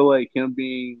I feel like him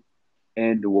being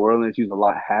in New Orleans, he's a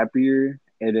lot happier.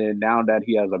 And then now that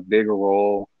he has a bigger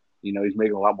role, he's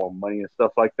making a lot more money and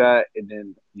stuff like that. And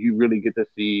then you really get to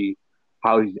see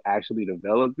how he's actually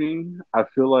developing. I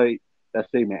feel like that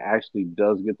statement actually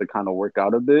does get to kind of work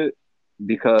out a bit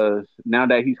because now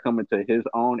that he's coming to his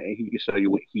own and he can show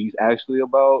you what he's actually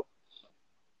about,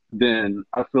 then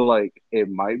I feel like it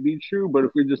might be true. But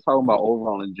if we're just talking about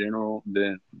overall in general,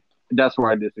 then that's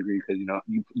where I disagree because,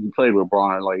 you played with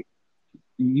Braun. Like,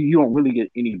 you don't really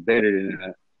get any better than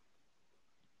that.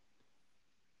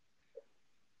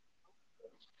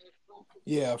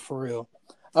 Yeah, for real.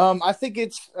 I think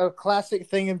it's a classic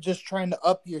thing of just trying to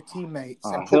up your teammates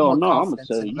and put more confidence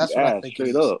in them. That's what I think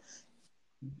straight up.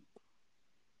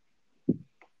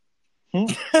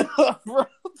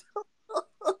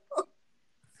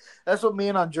 That's what me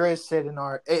and Andreas said in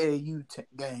our AAU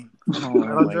game. Oh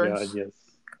my God, yes.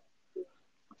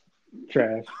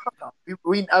 Trash.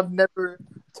 I've never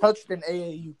touched an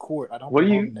AAU court. I don't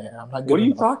belong there. I'm not good What are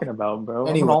you enough. talking about, bro?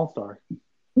 Anyway. I'm an all-star.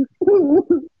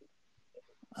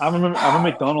 I'm a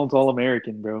McDonald's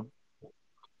All-American, bro.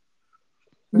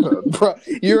 Bro,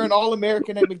 you're an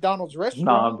All-American at McDonald's restaurant?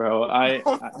 Nah, bro.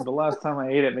 The last time I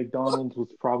ate at McDonald's was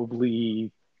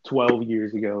probably 12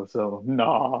 years ago, so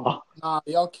nah. Nah,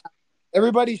 y'all.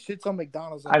 Everybody shits on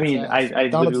McDonald's. I mean, I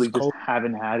literally just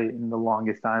haven't had it in the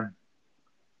longest time.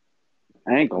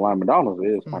 I ain't gonna lie, McDonald's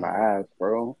is kind of ass,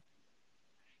 bro.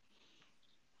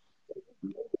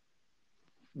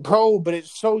 Bro, but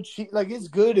it's so cheap. Like, it's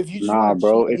good if you Nah,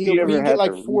 bro. If you ever get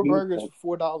like 4 burgers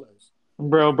for $4.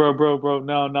 Bro.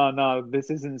 No. This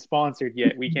isn't sponsored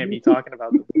yet. We can't be talking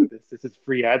about this. This is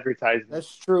free advertising.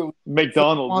 That's true.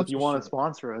 McDonald's, if you want to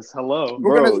sponsor us, hello.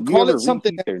 We're going to call it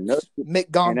something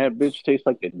McDonald's. And that bitch tastes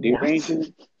like a deer ranger.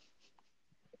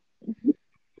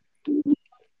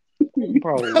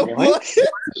 Bro, what?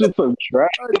 Just some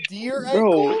trash. A deer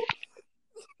ankle?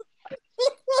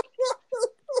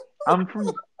 I'm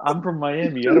from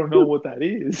Miami. I don't know what that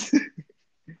is.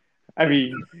 I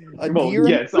mean,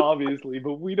 yes, obviously,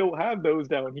 but we don't have those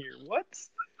down here. What?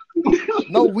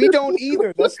 No, we don't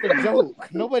either. That's the joke.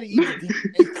 Nobody eats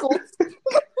deer ankles.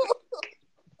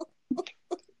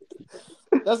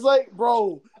 That's like,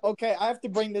 bro. Okay, I have to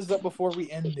bring this up before we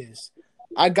end this.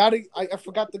 I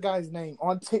forgot the guy's name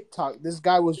on TikTok. This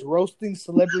guy was roasting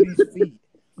celebrities' feet.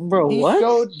 Bro, he what?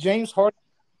 showed James Harden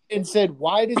and said,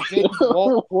 "Why does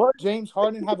James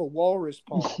Harden have a walrus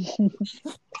paw?"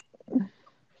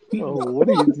 Oh, what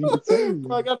are you even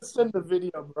saying? I gotta send the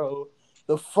video, bro.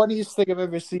 The funniest thing I've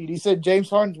ever seen. He said James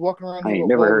Harden's walking around. I ain't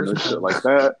never heard of shit like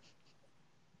that.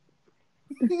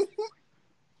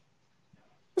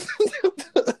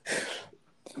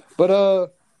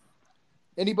 But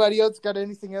anybody else got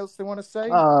anything else they want to say?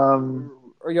 Or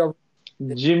y'all?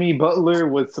 Jimmy Butler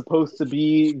was supposed to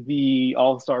be the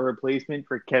all-star replacement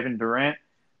for Kevin Durant,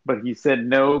 but he said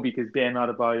no because Bam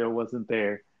Adebayo wasn't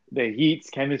there. The Heat's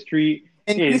chemistry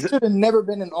he should have never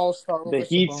been an all-star. The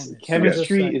Heat's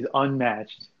chemistry is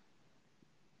unmatched.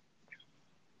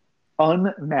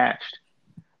 Unmatched.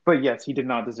 But yes, he did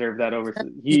not deserve that over.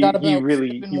 He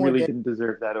really didn't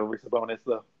deserve that over Sabonis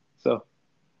though. So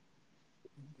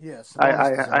yes, I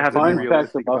have fun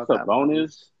fact about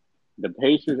Sabonis. The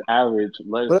Pacers average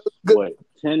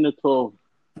 10 to 12.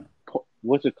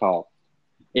 What's it called?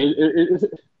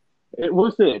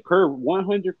 What's it per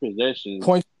 100 possessions?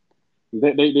 Points.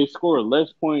 They score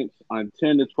less points on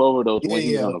 10 to 12 of those when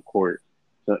he's on the court.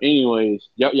 So, anyways,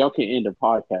 y'all can end the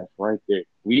podcast right there.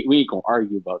 We ain't gonna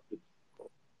argue about this.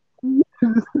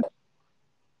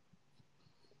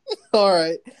 All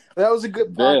right, that was a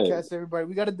good podcast, everybody.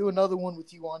 We got to do another one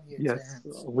with you on here. Yes,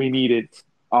 Terrence. we need it.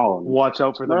 Oh, watch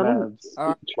out for the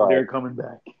Mavs. They're coming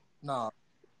back. No,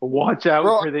 watch out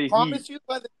for the Heat. I promise you,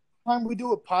 by the time we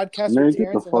do a podcast with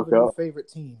Terrence, I have a new favorite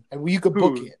team, and you could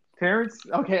book it. Terrence.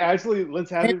 Okay, actually,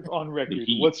 let's have it on record.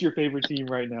 Heat. What's your favorite team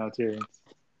right now, Terrence?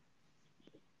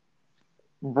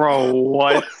 Bro,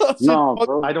 what? No,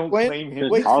 bro. I don't When? claim him.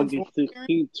 Wait, Since since August when?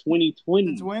 16th, 2020.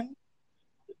 Since when?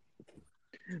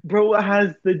 Bro, it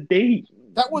has the date.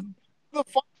 That was the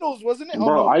finals, wasn't it? Oh,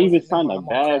 Bro, no, I it even wasn't. signed Never a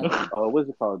mind, I'm on bad, crap. what's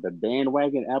it called? The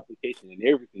bandwagon application and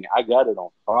everything. I got it on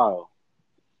file.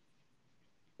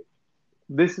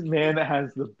 This man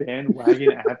has the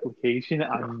bandwagon application.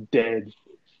 I'm dead.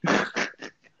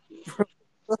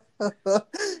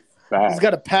 He's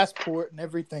got a passport and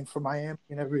everything for Miami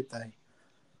and everything.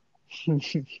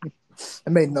 It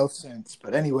made no sense.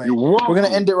 But anyway, You're we're going to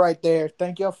welcome. end it right there.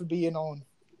 Thank y'all for being on.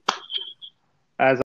 As